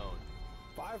brimstone.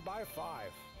 5 by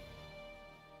 5.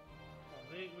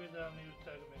 A végvédelmi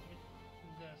üteg, meg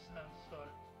minden szent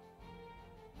szar.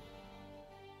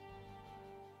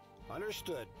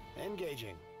 Understood.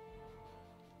 Engaging.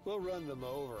 We'll run them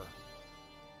over.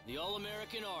 The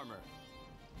all-American armor.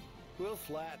 We'll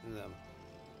flatten them.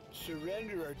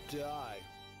 Surrender or die.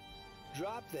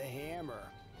 Drop the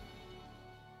hammer.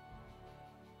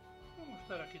 Most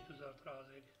erre kitűzelt rá az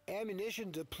ég.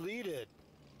 Ammunition depleted.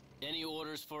 Any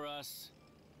orders for us?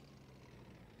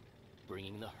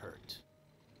 Bringing the hurt.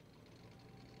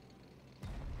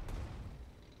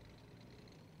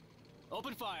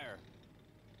 Open fire!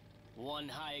 One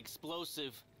high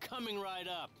explosive coming right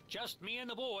up. Just me and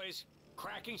the boys,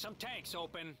 cracking some tanks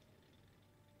open.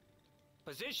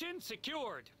 Position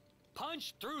secured.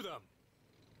 Punch through them.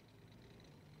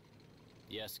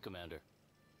 Yes, Commander.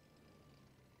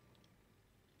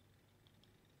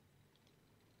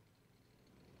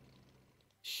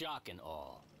 Shock and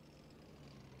awe.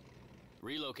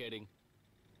 Relocating.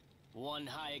 One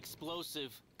high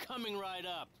explosive coming right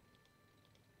up.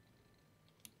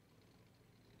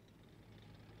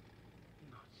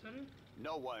 Nagyszerű.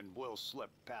 No one will slip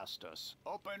past us.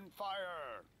 Open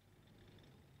fire!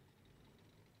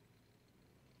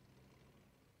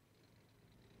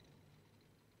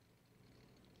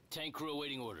 Tank crew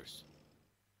awaiting orders.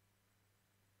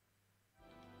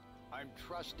 I'm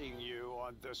trusting you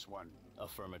on this one.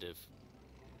 Affirmative.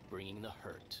 Bringing the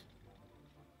hurt.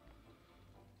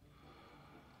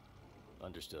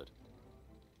 Understood.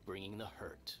 Bringing the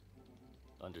hurt.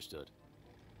 Understood.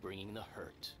 Bringing the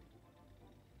hurt.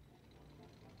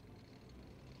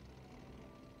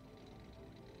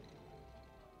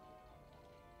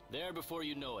 There before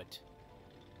you know it.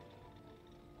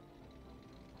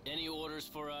 Any orders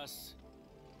for us?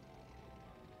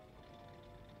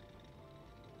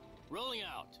 Rolling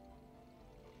out.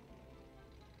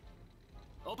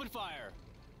 Open fire.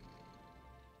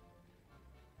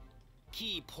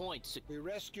 Key points. We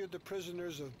rescued the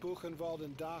prisoners of Buchenwald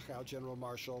and Dachau, General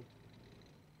Marshal.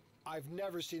 I've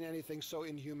never seen anything so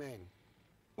inhumane.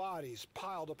 Bodies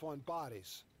piled upon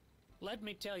bodies. Let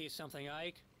me tell you something,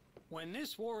 Ike. When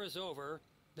this war is over,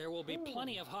 there will be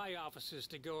plenty of high offices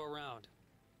to go around.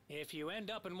 If you end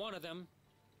up in one of them,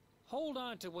 hold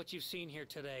on to what you've seen here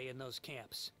today in those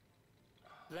camps.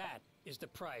 That is the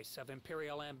price of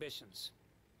imperial ambitions.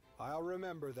 I'll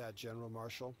remember that, General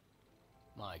Marshal.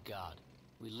 My God,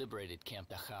 we liberated Camp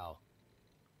Dachau.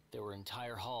 There were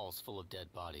entire halls full of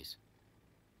dead bodies.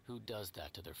 Who does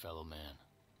that to their fellow man?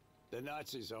 The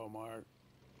Nazis, Omar.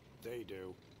 They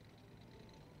do.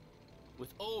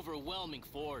 With overwhelming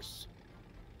force.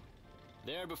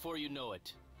 There before you know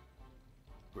it.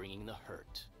 Bringing the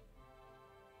hurt.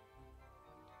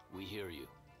 We hear you.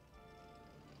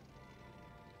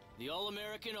 The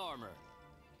all-American armor.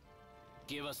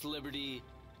 Give us liberty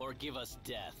or give us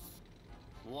death.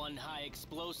 One high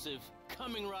explosive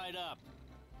coming right up.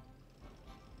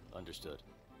 Understood.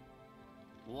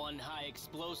 One high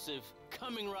explosive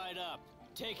coming right up.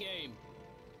 Take aim.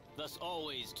 Thus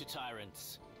always to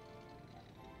tyrants.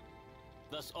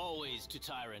 Thus always to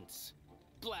tyrants.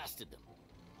 Blasted them.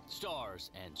 Stars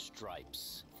and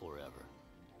stripes forever.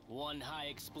 One high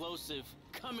explosive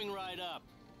coming right up.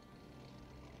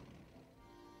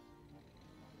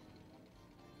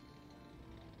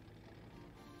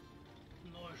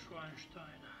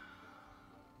 Neuschwanstein.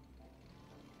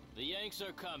 The Yanks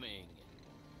are coming.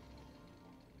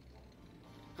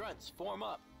 Grunts, form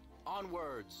up.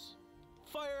 Onwards.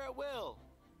 Fire at will.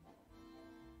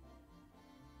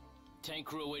 Tank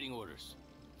crew awaiting orders.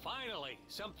 Finally,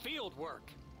 some field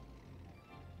work.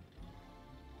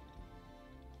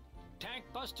 Tank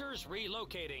busters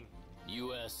relocating.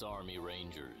 U.S. Army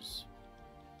Rangers.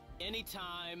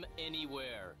 Anytime,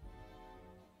 anywhere.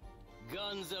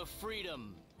 Guns of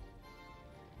freedom.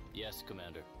 Yes,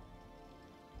 Commander.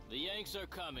 The Yanks are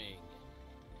coming.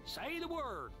 Say the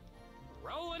word.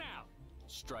 Rolling out.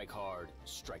 Strike hard,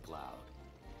 strike loud.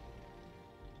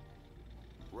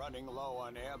 Running low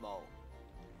on ammo.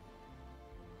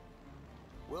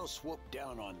 We'll swoop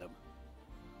down on them.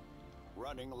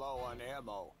 Running low on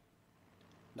ammo.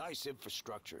 Nice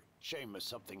infrastructure. Shame if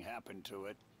something happened to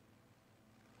it.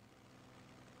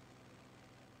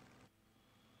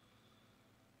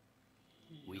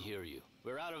 We hear you.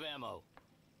 We're out of ammo.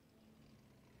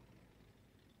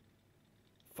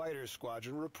 Fighter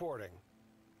squadron reporting.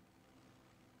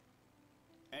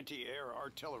 Anti-air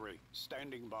artillery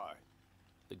standing by.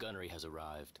 The gunnery has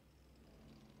arrived.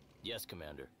 Yes,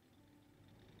 Commander.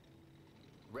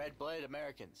 Red-blooded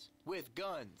Americans with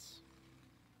guns.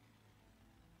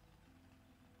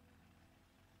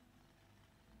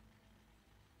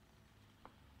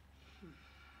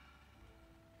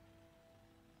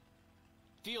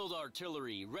 Field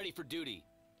artillery, ready for duty.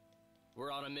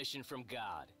 We're on a mission from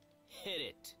God. Hit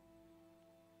it.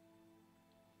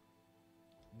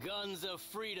 Guns of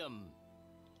freedom.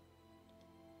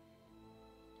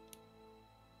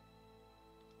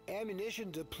 Ammunition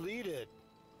depleted.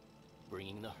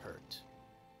 Bringing the hurt.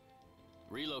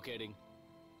 Relocating.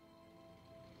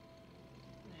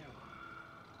 Jó.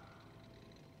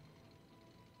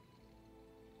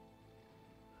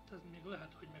 Hát ez még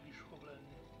lehet, hogy meg is fog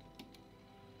lenni.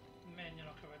 Menjen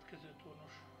a következő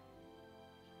turnos.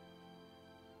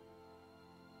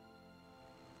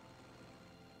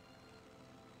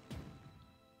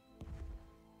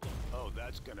 Oh,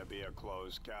 that's gonna be a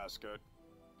closed casket.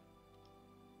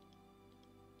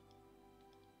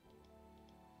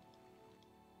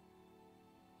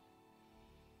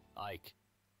 Ike,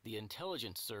 the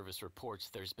intelligence service reports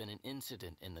there's been an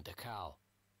incident in the Dachau.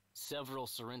 Several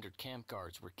surrendered camp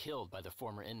guards were killed by the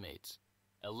former inmates.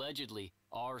 Allegedly,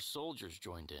 our soldiers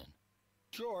joined in.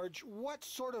 George, what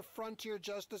sort of frontier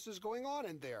justice is going on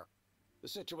in there? The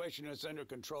situation is under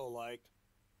control, Ike.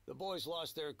 The boys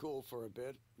lost their cool for a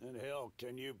bit, and hell,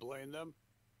 can you blame them?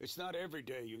 It's not every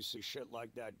day you see shit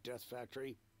like that, Death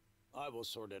Factory. I will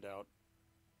sort it out.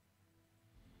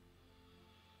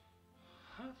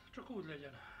 Hát, csak úgy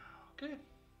legyen. Okay?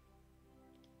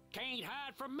 Can't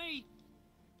hide from me.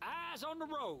 Eyes on the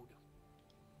road.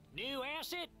 New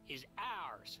asset is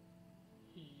ours.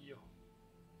 Jó.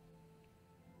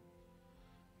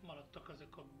 Maradtak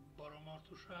ezek a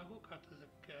baromarcuságok, hát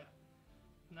ezekkel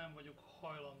nem vagyok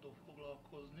hajlandó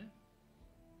foglalkozni.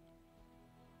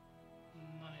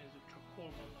 Na nézzük csak,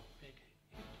 hol vannak még.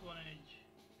 Itt van egy.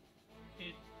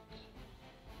 Itt.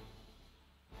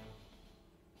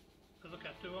 Ez a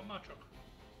kettő van már csak?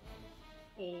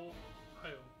 Ó,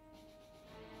 jó.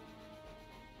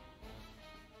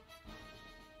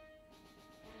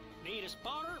 Need a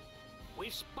spotter?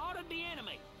 We've spotted the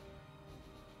enemy.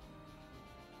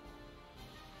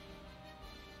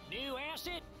 New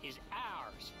asset is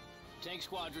ours. Tank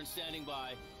squadron standing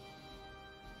by.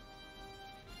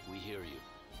 We hear you.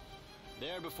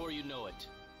 There before you know it.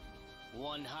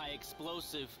 One high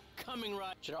explosive coming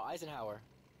right. General Eisenhower,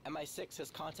 MI6 has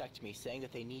contacted me saying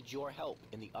that they need your help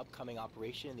in the upcoming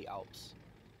operation in the Alps.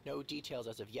 No details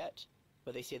as of yet,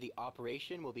 but they say the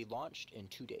operation will be launched in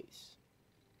 2 days.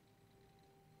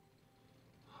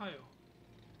 Jó.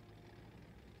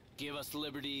 Give us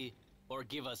liberty or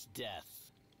give us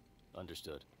death.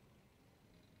 Understood.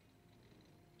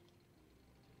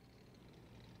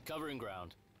 Covering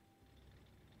ground.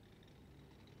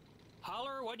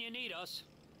 Holler when you need us.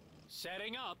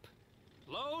 Setting up.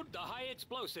 Load the high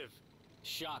explosive.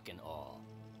 Shock and awe.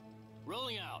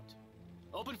 Rolling out.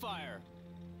 Open fire.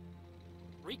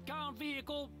 Recon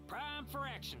vehicle primed for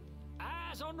action.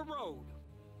 Eyes on the road.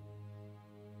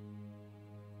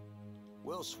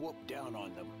 We'll swoop down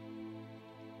on them.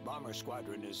 Bomber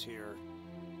squadron is here.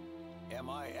 Am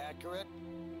I accurate?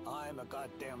 I'm a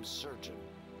goddamn surgeon.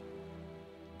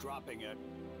 Dropping it.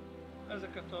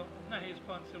 Ezeket a nehéz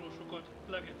páncélosokat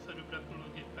legegyszerűbb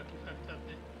repülőgéppel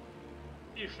kifektetni,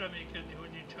 és reménykedni, hogy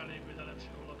nincs elég védelem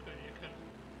sehol a környéken.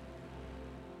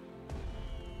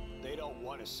 They don't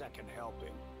want a second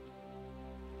helping.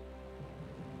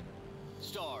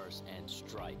 Stars and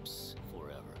stripes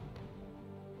forever.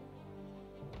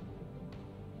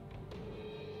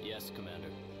 Yes,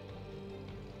 Commander.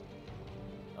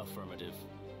 Affirmative.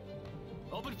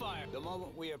 Open fire! The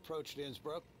moment we approached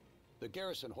Innsbruck, the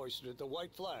garrison hoisted the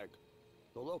white flag.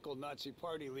 The local Nazi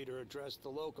party leader addressed the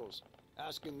locals,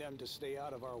 asking them to stay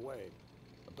out of our way.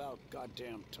 About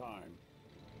goddamn time.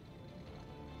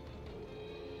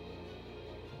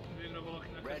 Végre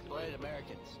valakinek Red-blooded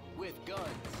Americans with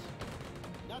guns.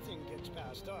 Nothing gets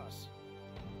past us.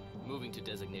 Moving to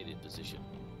designated position.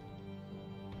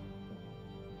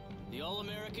 The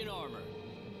All-American Armor.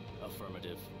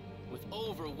 Affirmative. With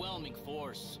overwhelming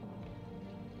force.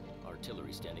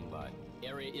 Artillery standing by.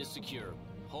 Area is secure.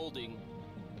 Holding.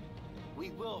 We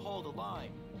will hold the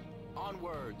line.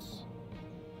 Onwards.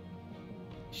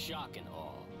 Shock and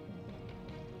awe.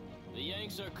 The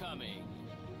Yanks are coming.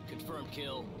 Confirmed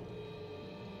kill.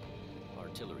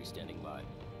 Artillery standing by.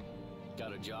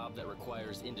 Got a job that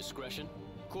requires indiscretion?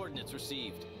 Coordinates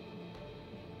received.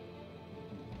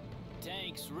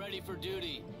 Tanks ready for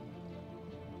duty.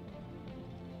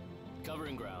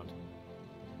 Covering ground.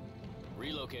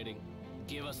 Relocating.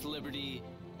 Give us liberty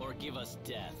or give us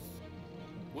death.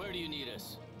 Where do you need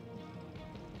us?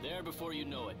 There before you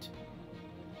know it.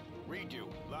 Read you,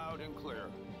 loud and clear.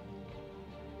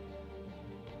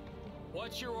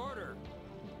 What's your order?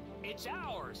 It's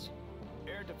ours.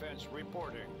 Air defense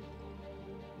reporting.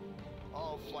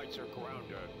 All flights are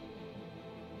grounded.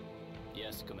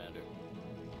 Yes, Commander.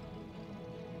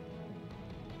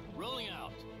 Rolling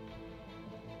out.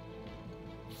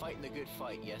 Fighting the good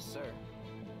fight, yes, sir.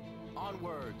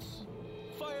 Onwards.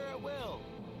 Fire at will.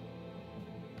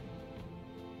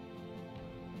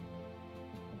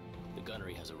 The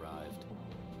gunnery has arrived.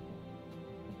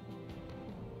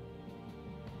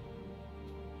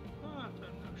 Hát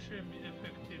ennek semmi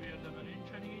effektív érdeme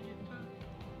nincsen így itt.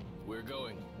 We're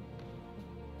going.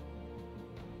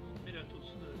 Mire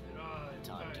tudsz lőni? Rájuk,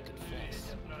 Time to rájuk,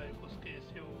 confess. egyet rájuk, az kész,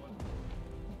 jó van.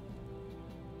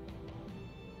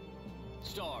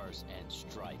 Stars and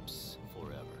stripes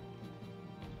forever.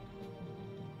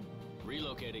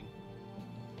 Relocating.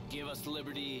 Give us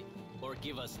liberty or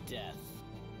give us death.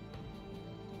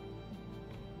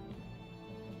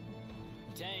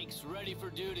 Tanks ready for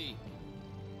duty.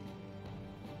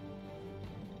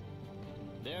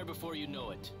 There before you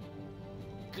know it.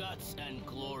 Guts and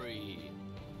glory.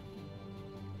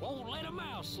 Won't let a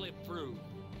mouse slip through.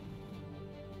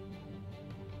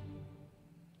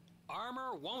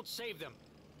 Armor won't save them.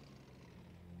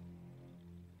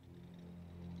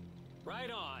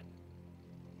 Right on.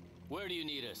 Where do you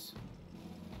need us?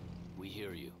 We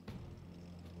hear you.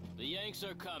 The Yanks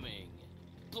are coming.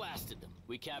 Blasted them.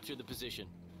 We captured the position.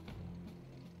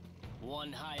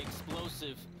 One high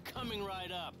explosive coming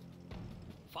right up.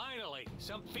 Finally,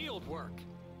 some field work.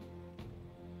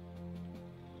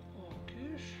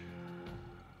 Okés.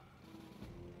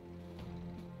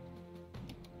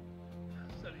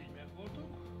 Ezzel így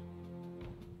megvoltunk.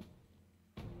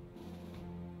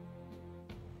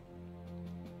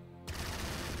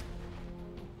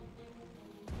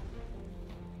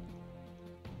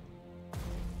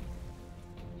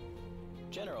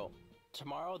 General,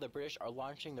 tomorrow the British are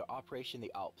launching their Operation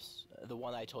the Alps, the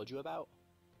one I told you about.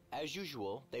 As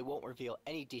usual, they won't reveal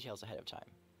any details ahead of time,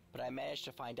 but I managed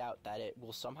to find out that it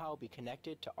will somehow be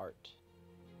connected to art.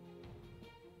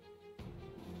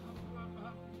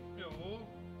 Jó.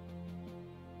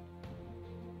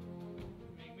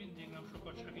 Még mindig nem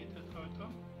sokat segített rajta.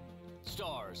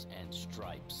 Stars and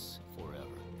stripes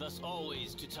forever. Thus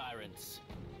always to tyrants.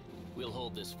 We'll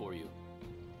hold this for you.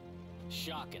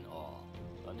 Shock and awe.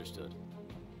 Understood.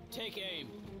 Take aim.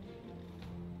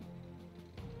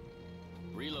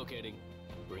 Relocating.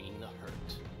 Bringing the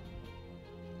hurt.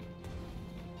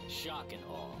 Shock and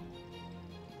awe.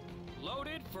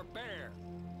 Loaded for bear.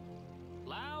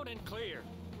 Loud and clear.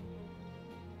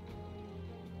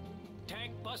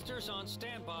 Tank busters on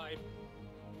standby.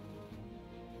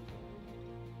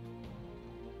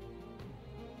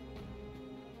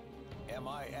 Am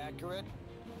I accurate?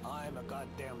 I'm a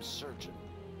goddamn surgeon.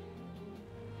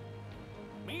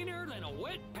 Meaner than a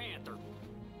wet panther.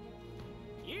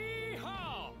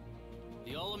 Yeehaw!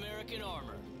 The All-American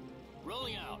Armor.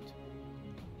 Rolling out.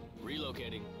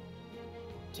 Relocating.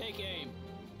 Take aim.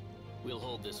 We'll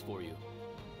hold this for you,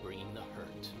 bringing the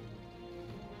hurt.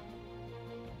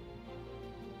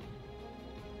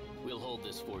 We'll hold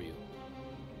this for you.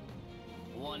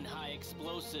 One high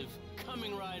explosive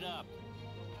coming right up.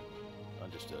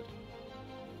 Understood.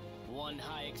 One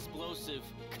high explosive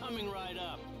coming right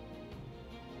up.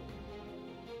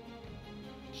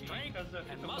 Strength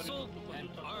and muscle and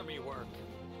army work.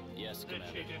 Yes,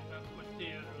 Commander.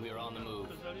 We are on the move.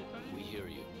 We hear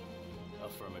you.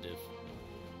 Affirmative.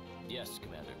 Yes,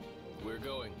 Commander. We're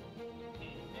going.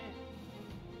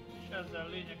 És ezzel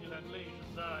lényegileg le is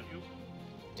zárjuk.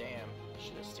 Damn,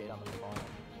 should have stayed on the phone.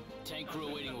 Tank crew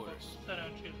awaiting orders.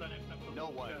 Szerencsétleneknek a No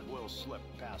one dolgát. will slip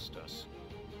past us.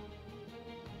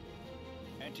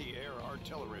 Anti-air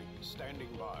artillery standing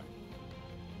by.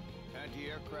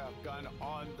 Anti-aircraft gun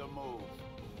on the move.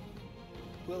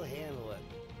 We'll handle it.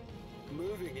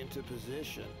 Moving into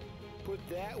position. Put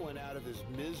that one out of his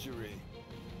misery.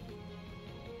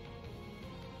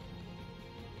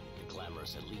 The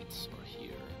glamorous elites are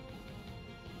here.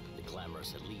 The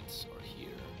glamorous elites are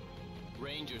here.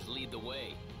 Rangers lead the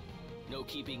way. No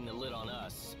keeping the lid on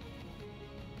us.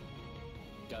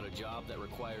 Got a job that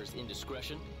requires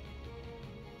indiscretion?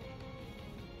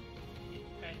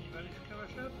 Ennyivel is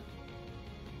kevesebb.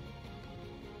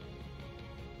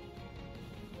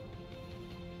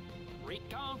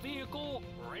 Recon vehicle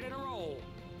ready to roll.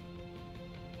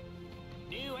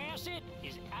 New asset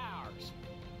is ours.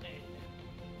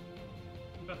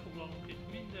 Befoglalunk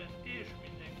itt mindent és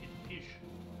mindenkit is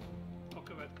a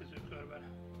következő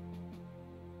körben.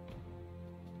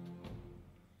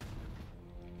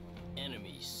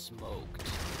 Enemy smoked.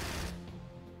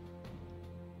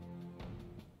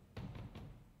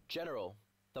 General,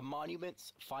 the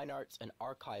Monuments, Fine Arts, and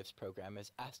Archives program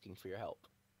is asking for your help.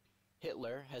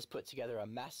 Hitler has put together a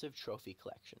massive trophy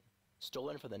collection,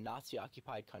 stolen from the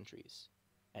Nazi-occupied countries.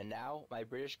 And now, my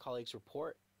British colleagues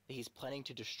report that he's planning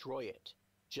to destroy it,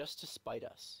 just to spite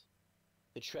us.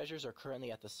 The treasures are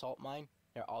currently at the salt mine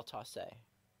near LootMastaZ.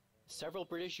 Several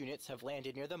British units have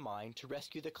landed near the mine to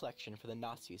rescue the collection for the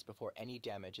Nazis before any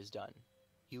damage is done.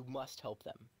 You must help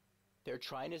them. They're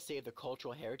trying to save the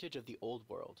cultural heritage of the old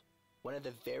world, one of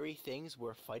the very things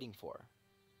we're fighting for.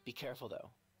 Be careful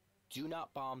though. Do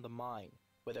not bomb the mine,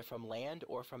 whether from land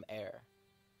or from air.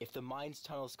 If the mine's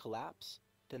tunnels collapse,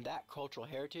 then that cultural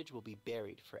heritage will be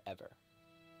buried forever.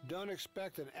 Don't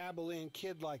expect an Abilene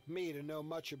kid like me to know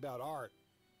much about art,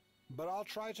 but I'll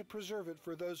try to preserve it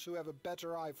for those who have a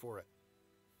better eye for it.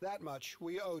 That much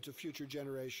we owe to future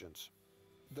generations.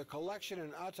 The collection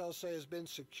in LootMastaZ has been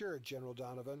secured, General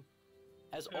Donovan.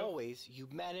 As always, you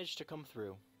managed to come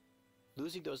through.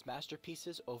 Losing those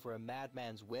masterpieces over a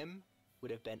madman's whim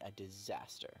would have been a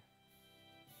disaster.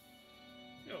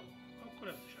 Jó, akkor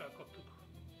ezt is elkaptuk.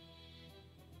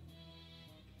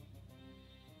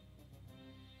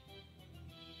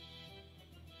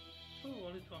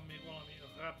 Szóval itt van még valami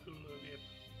repülőgép.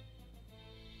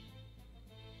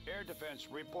 Air defense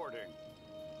reporting.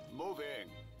 Moving.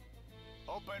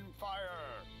 Open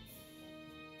fire.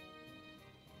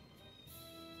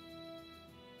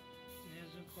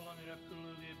 Nézzünk valami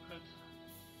repülőgépet.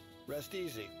 Rest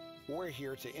easy. We're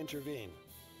here to intervene.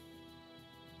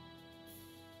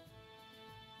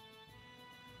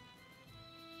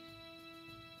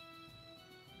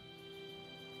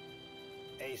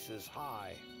 Aces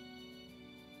high.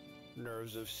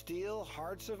 Nerves of steel,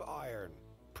 hearts of iron.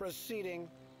 Proceeding.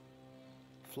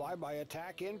 Flyby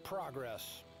attack in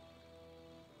progress.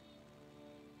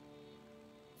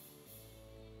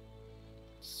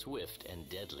 Swift and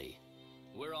deadly.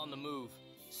 We're on the move.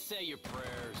 Say your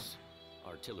prayers.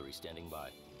 Artillery standing by.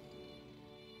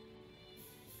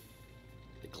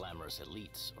 The glamorous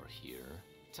elites are here.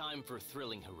 Time for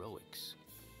thrilling heroics.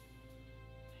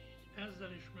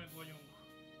 Ezzel is meg vagyunk.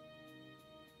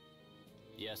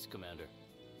 Yes, Commander.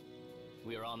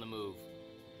 We are on the move.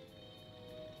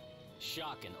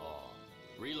 Shock and awe.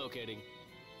 Relocating.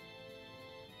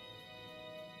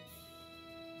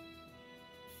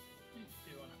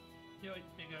 Itt van. Ja,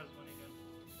 itt még ez van, igen.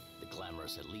 The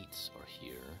glamorous elites are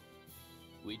here.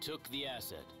 We took the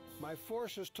asset. My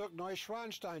forces took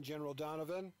Neuschwanstein, General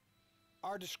Donovan.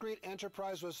 Our discreet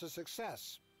enterprise was a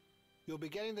success. You'll be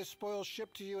getting the spoils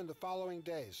shipped to you in the following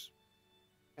days.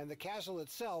 And the castle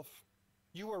itself,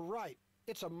 you were right.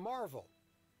 It's a marvel.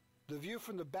 The view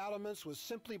from the battlements was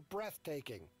simply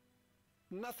breathtaking.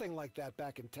 Nothing like that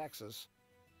back in Texas.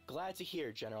 Glad to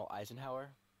hear, General Eisenhower.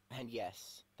 And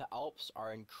yes, the Alps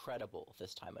are incredible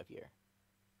this time of year.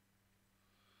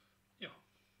 Ja,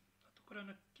 hát akkor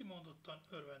ennek kimondottan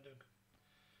örvendünk.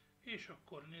 És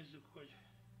akkor nézzük, hogy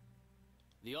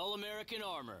The all-American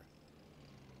armor.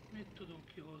 Mit tudunk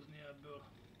kihozni ebből?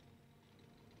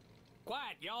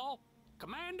 Quiet, y'all.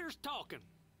 Commander's talking.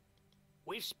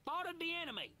 We've spotted the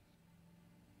enemy.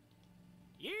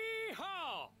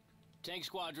 Yeehaw! Tank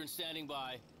squadron standing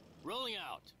by. Rolling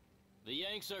out. The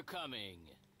Yanks are coming.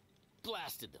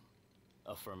 Blasted them.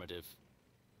 Affirmative.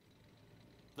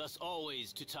 Thus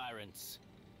always to tyrants.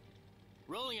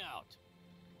 Rolling out.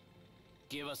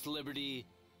 Give us liberty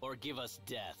or give us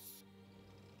death.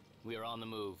 We are on the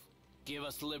move. Give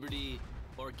us liberty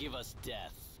or give us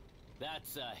death.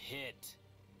 That's a hit.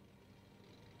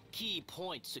 Key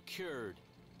point secured.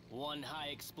 One high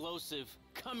explosive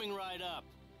coming right up.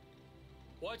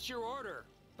 What's your order?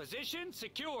 Position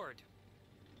secured.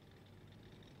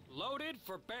 Loaded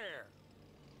for bear.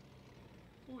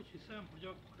 Úgy hiszem, hogy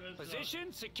akkor ez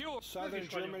Position secured. Southern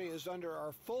Germany is under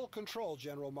our full control,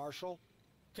 General Marshal.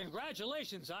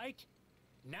 Congratulations, Ike.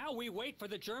 Now we wait for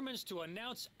the Germans to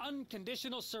announce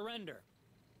unconditional surrender.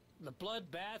 The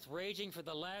bloodbath raging for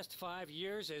the last 5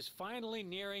 years is finally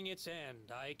nearing its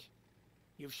end, Ike.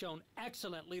 You've shown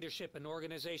excellent leadership and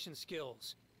organization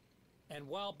skills. And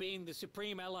while being the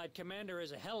Supreme Allied Commander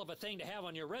is a hell of a thing to have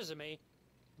on your resume,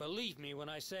 believe me when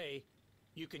I say,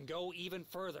 you can go even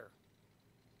further.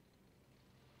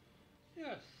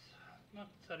 Yes,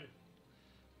 nagyszerű.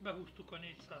 Behúztuk a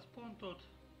 400 pontot.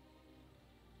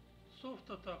 Soft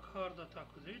attack, hard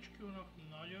attack az HQ-nak,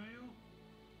 nagyon jó.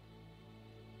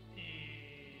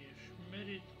 És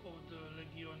Merit of the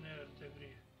Legionnaire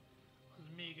degree. Az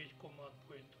még egy command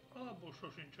point. Alapból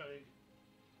sosincs elég.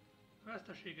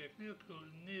 Veszteségek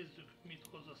nélkül nézzük, mit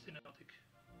hoz a Cinematic.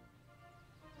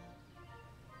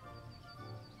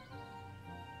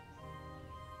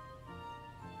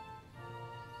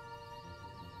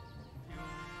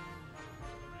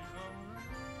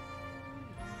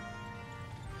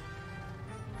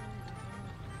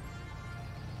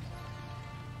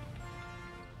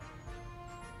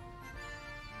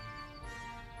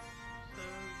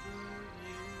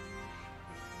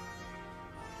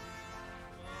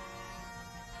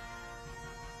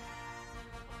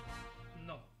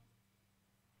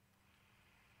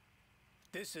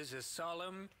 This is a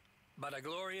solemn but a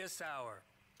glorious hour.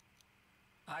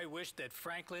 I wish that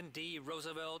Franklin D.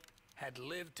 Roosevelt had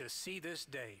lived to see this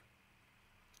day.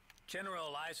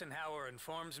 General Eisenhower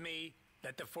informs me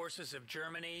that the forces of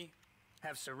Germany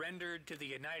have surrendered to the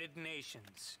United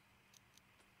Nations.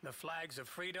 The flags of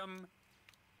freedom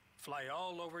fly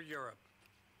all over Europe.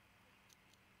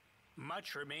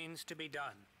 Much remains to be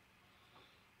done.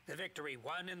 The victory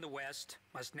won in the West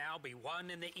must now be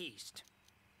won in the East.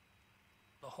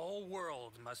 The whole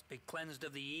world must be cleansed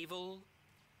of the evil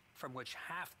from which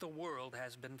half the world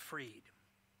has been freed.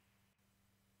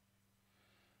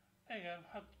 Igen,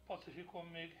 hát Pacifikon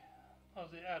még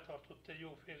azért eltartott egy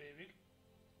jó fél évig.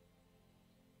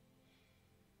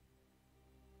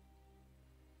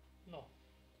 No,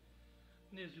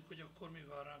 nézzük, hogy akkor mi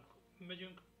vár ránk.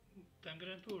 Megyünk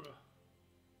tengeren túlra?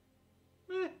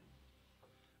 Mi?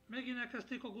 Megint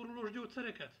elkezdték a gurulós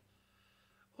gyógyszereket?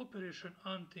 Operation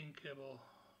Unthinkable.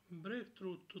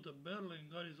 Breakthrough to the Berlin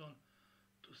garrison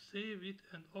to save it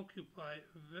and occupy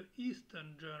the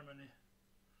Eastern Germany.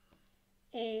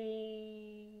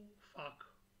 Oh,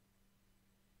 fuck.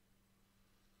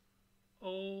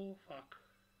 Oh, fuck.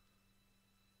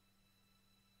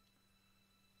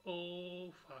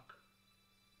 Oh, fuck.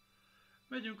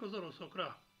 Megyünk az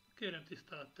oroszokra. Kérem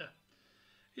tisztelette.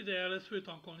 Ideje lesz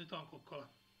főtankolni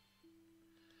tankokkal.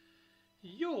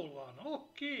 Jól van,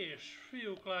 okés,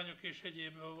 fiúk, lányok és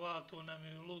egyéb váltó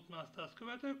nemű LootMastaZ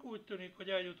követők, úgy tűnik, hogy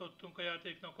eljutottunk a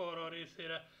játéknak arra a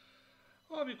részére,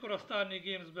 amikor a Starny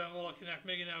Games-ben valakinek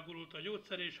megint elgurult a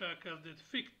gyógyszer és elkezdett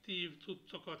fiktív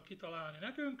cuccokat kitalálni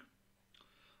nekünk.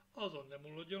 Azon nem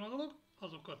mullodjon a dolog,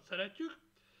 azokat szeretjük,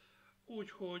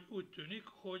 úgyhogy úgy tűnik,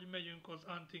 hogy megyünk az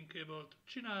Unthinkable-t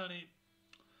csinálni.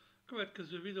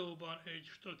 Következő videóban egy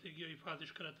stratégiai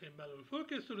fázis keretén belül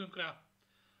fölkészülünk rá,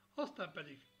 aztán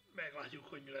pedig meglátjuk,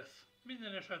 hogy mi lesz.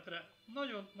 Minden esetre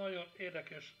nagyon-nagyon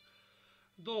érdekes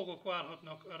dolgok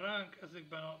várhatnak ránk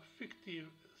ezekben a fiktív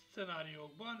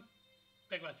szenáriókban.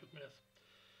 Meglátjuk, mi lesz.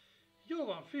 Jó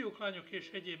van, fiúk, lányok és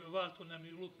egyéb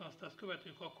váltónemű LootMastaZ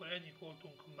követők, akkor ennyik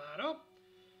voltunk mára.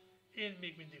 Én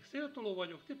még mindig széltoló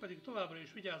vagyok, ti pedig továbbra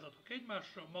is vigyázzatok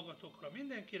egymásra, magatokra,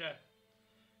 mindenkire,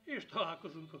 és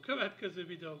találkozunk a következő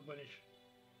videókban is.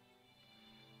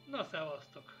 Na,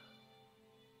 szevasztok!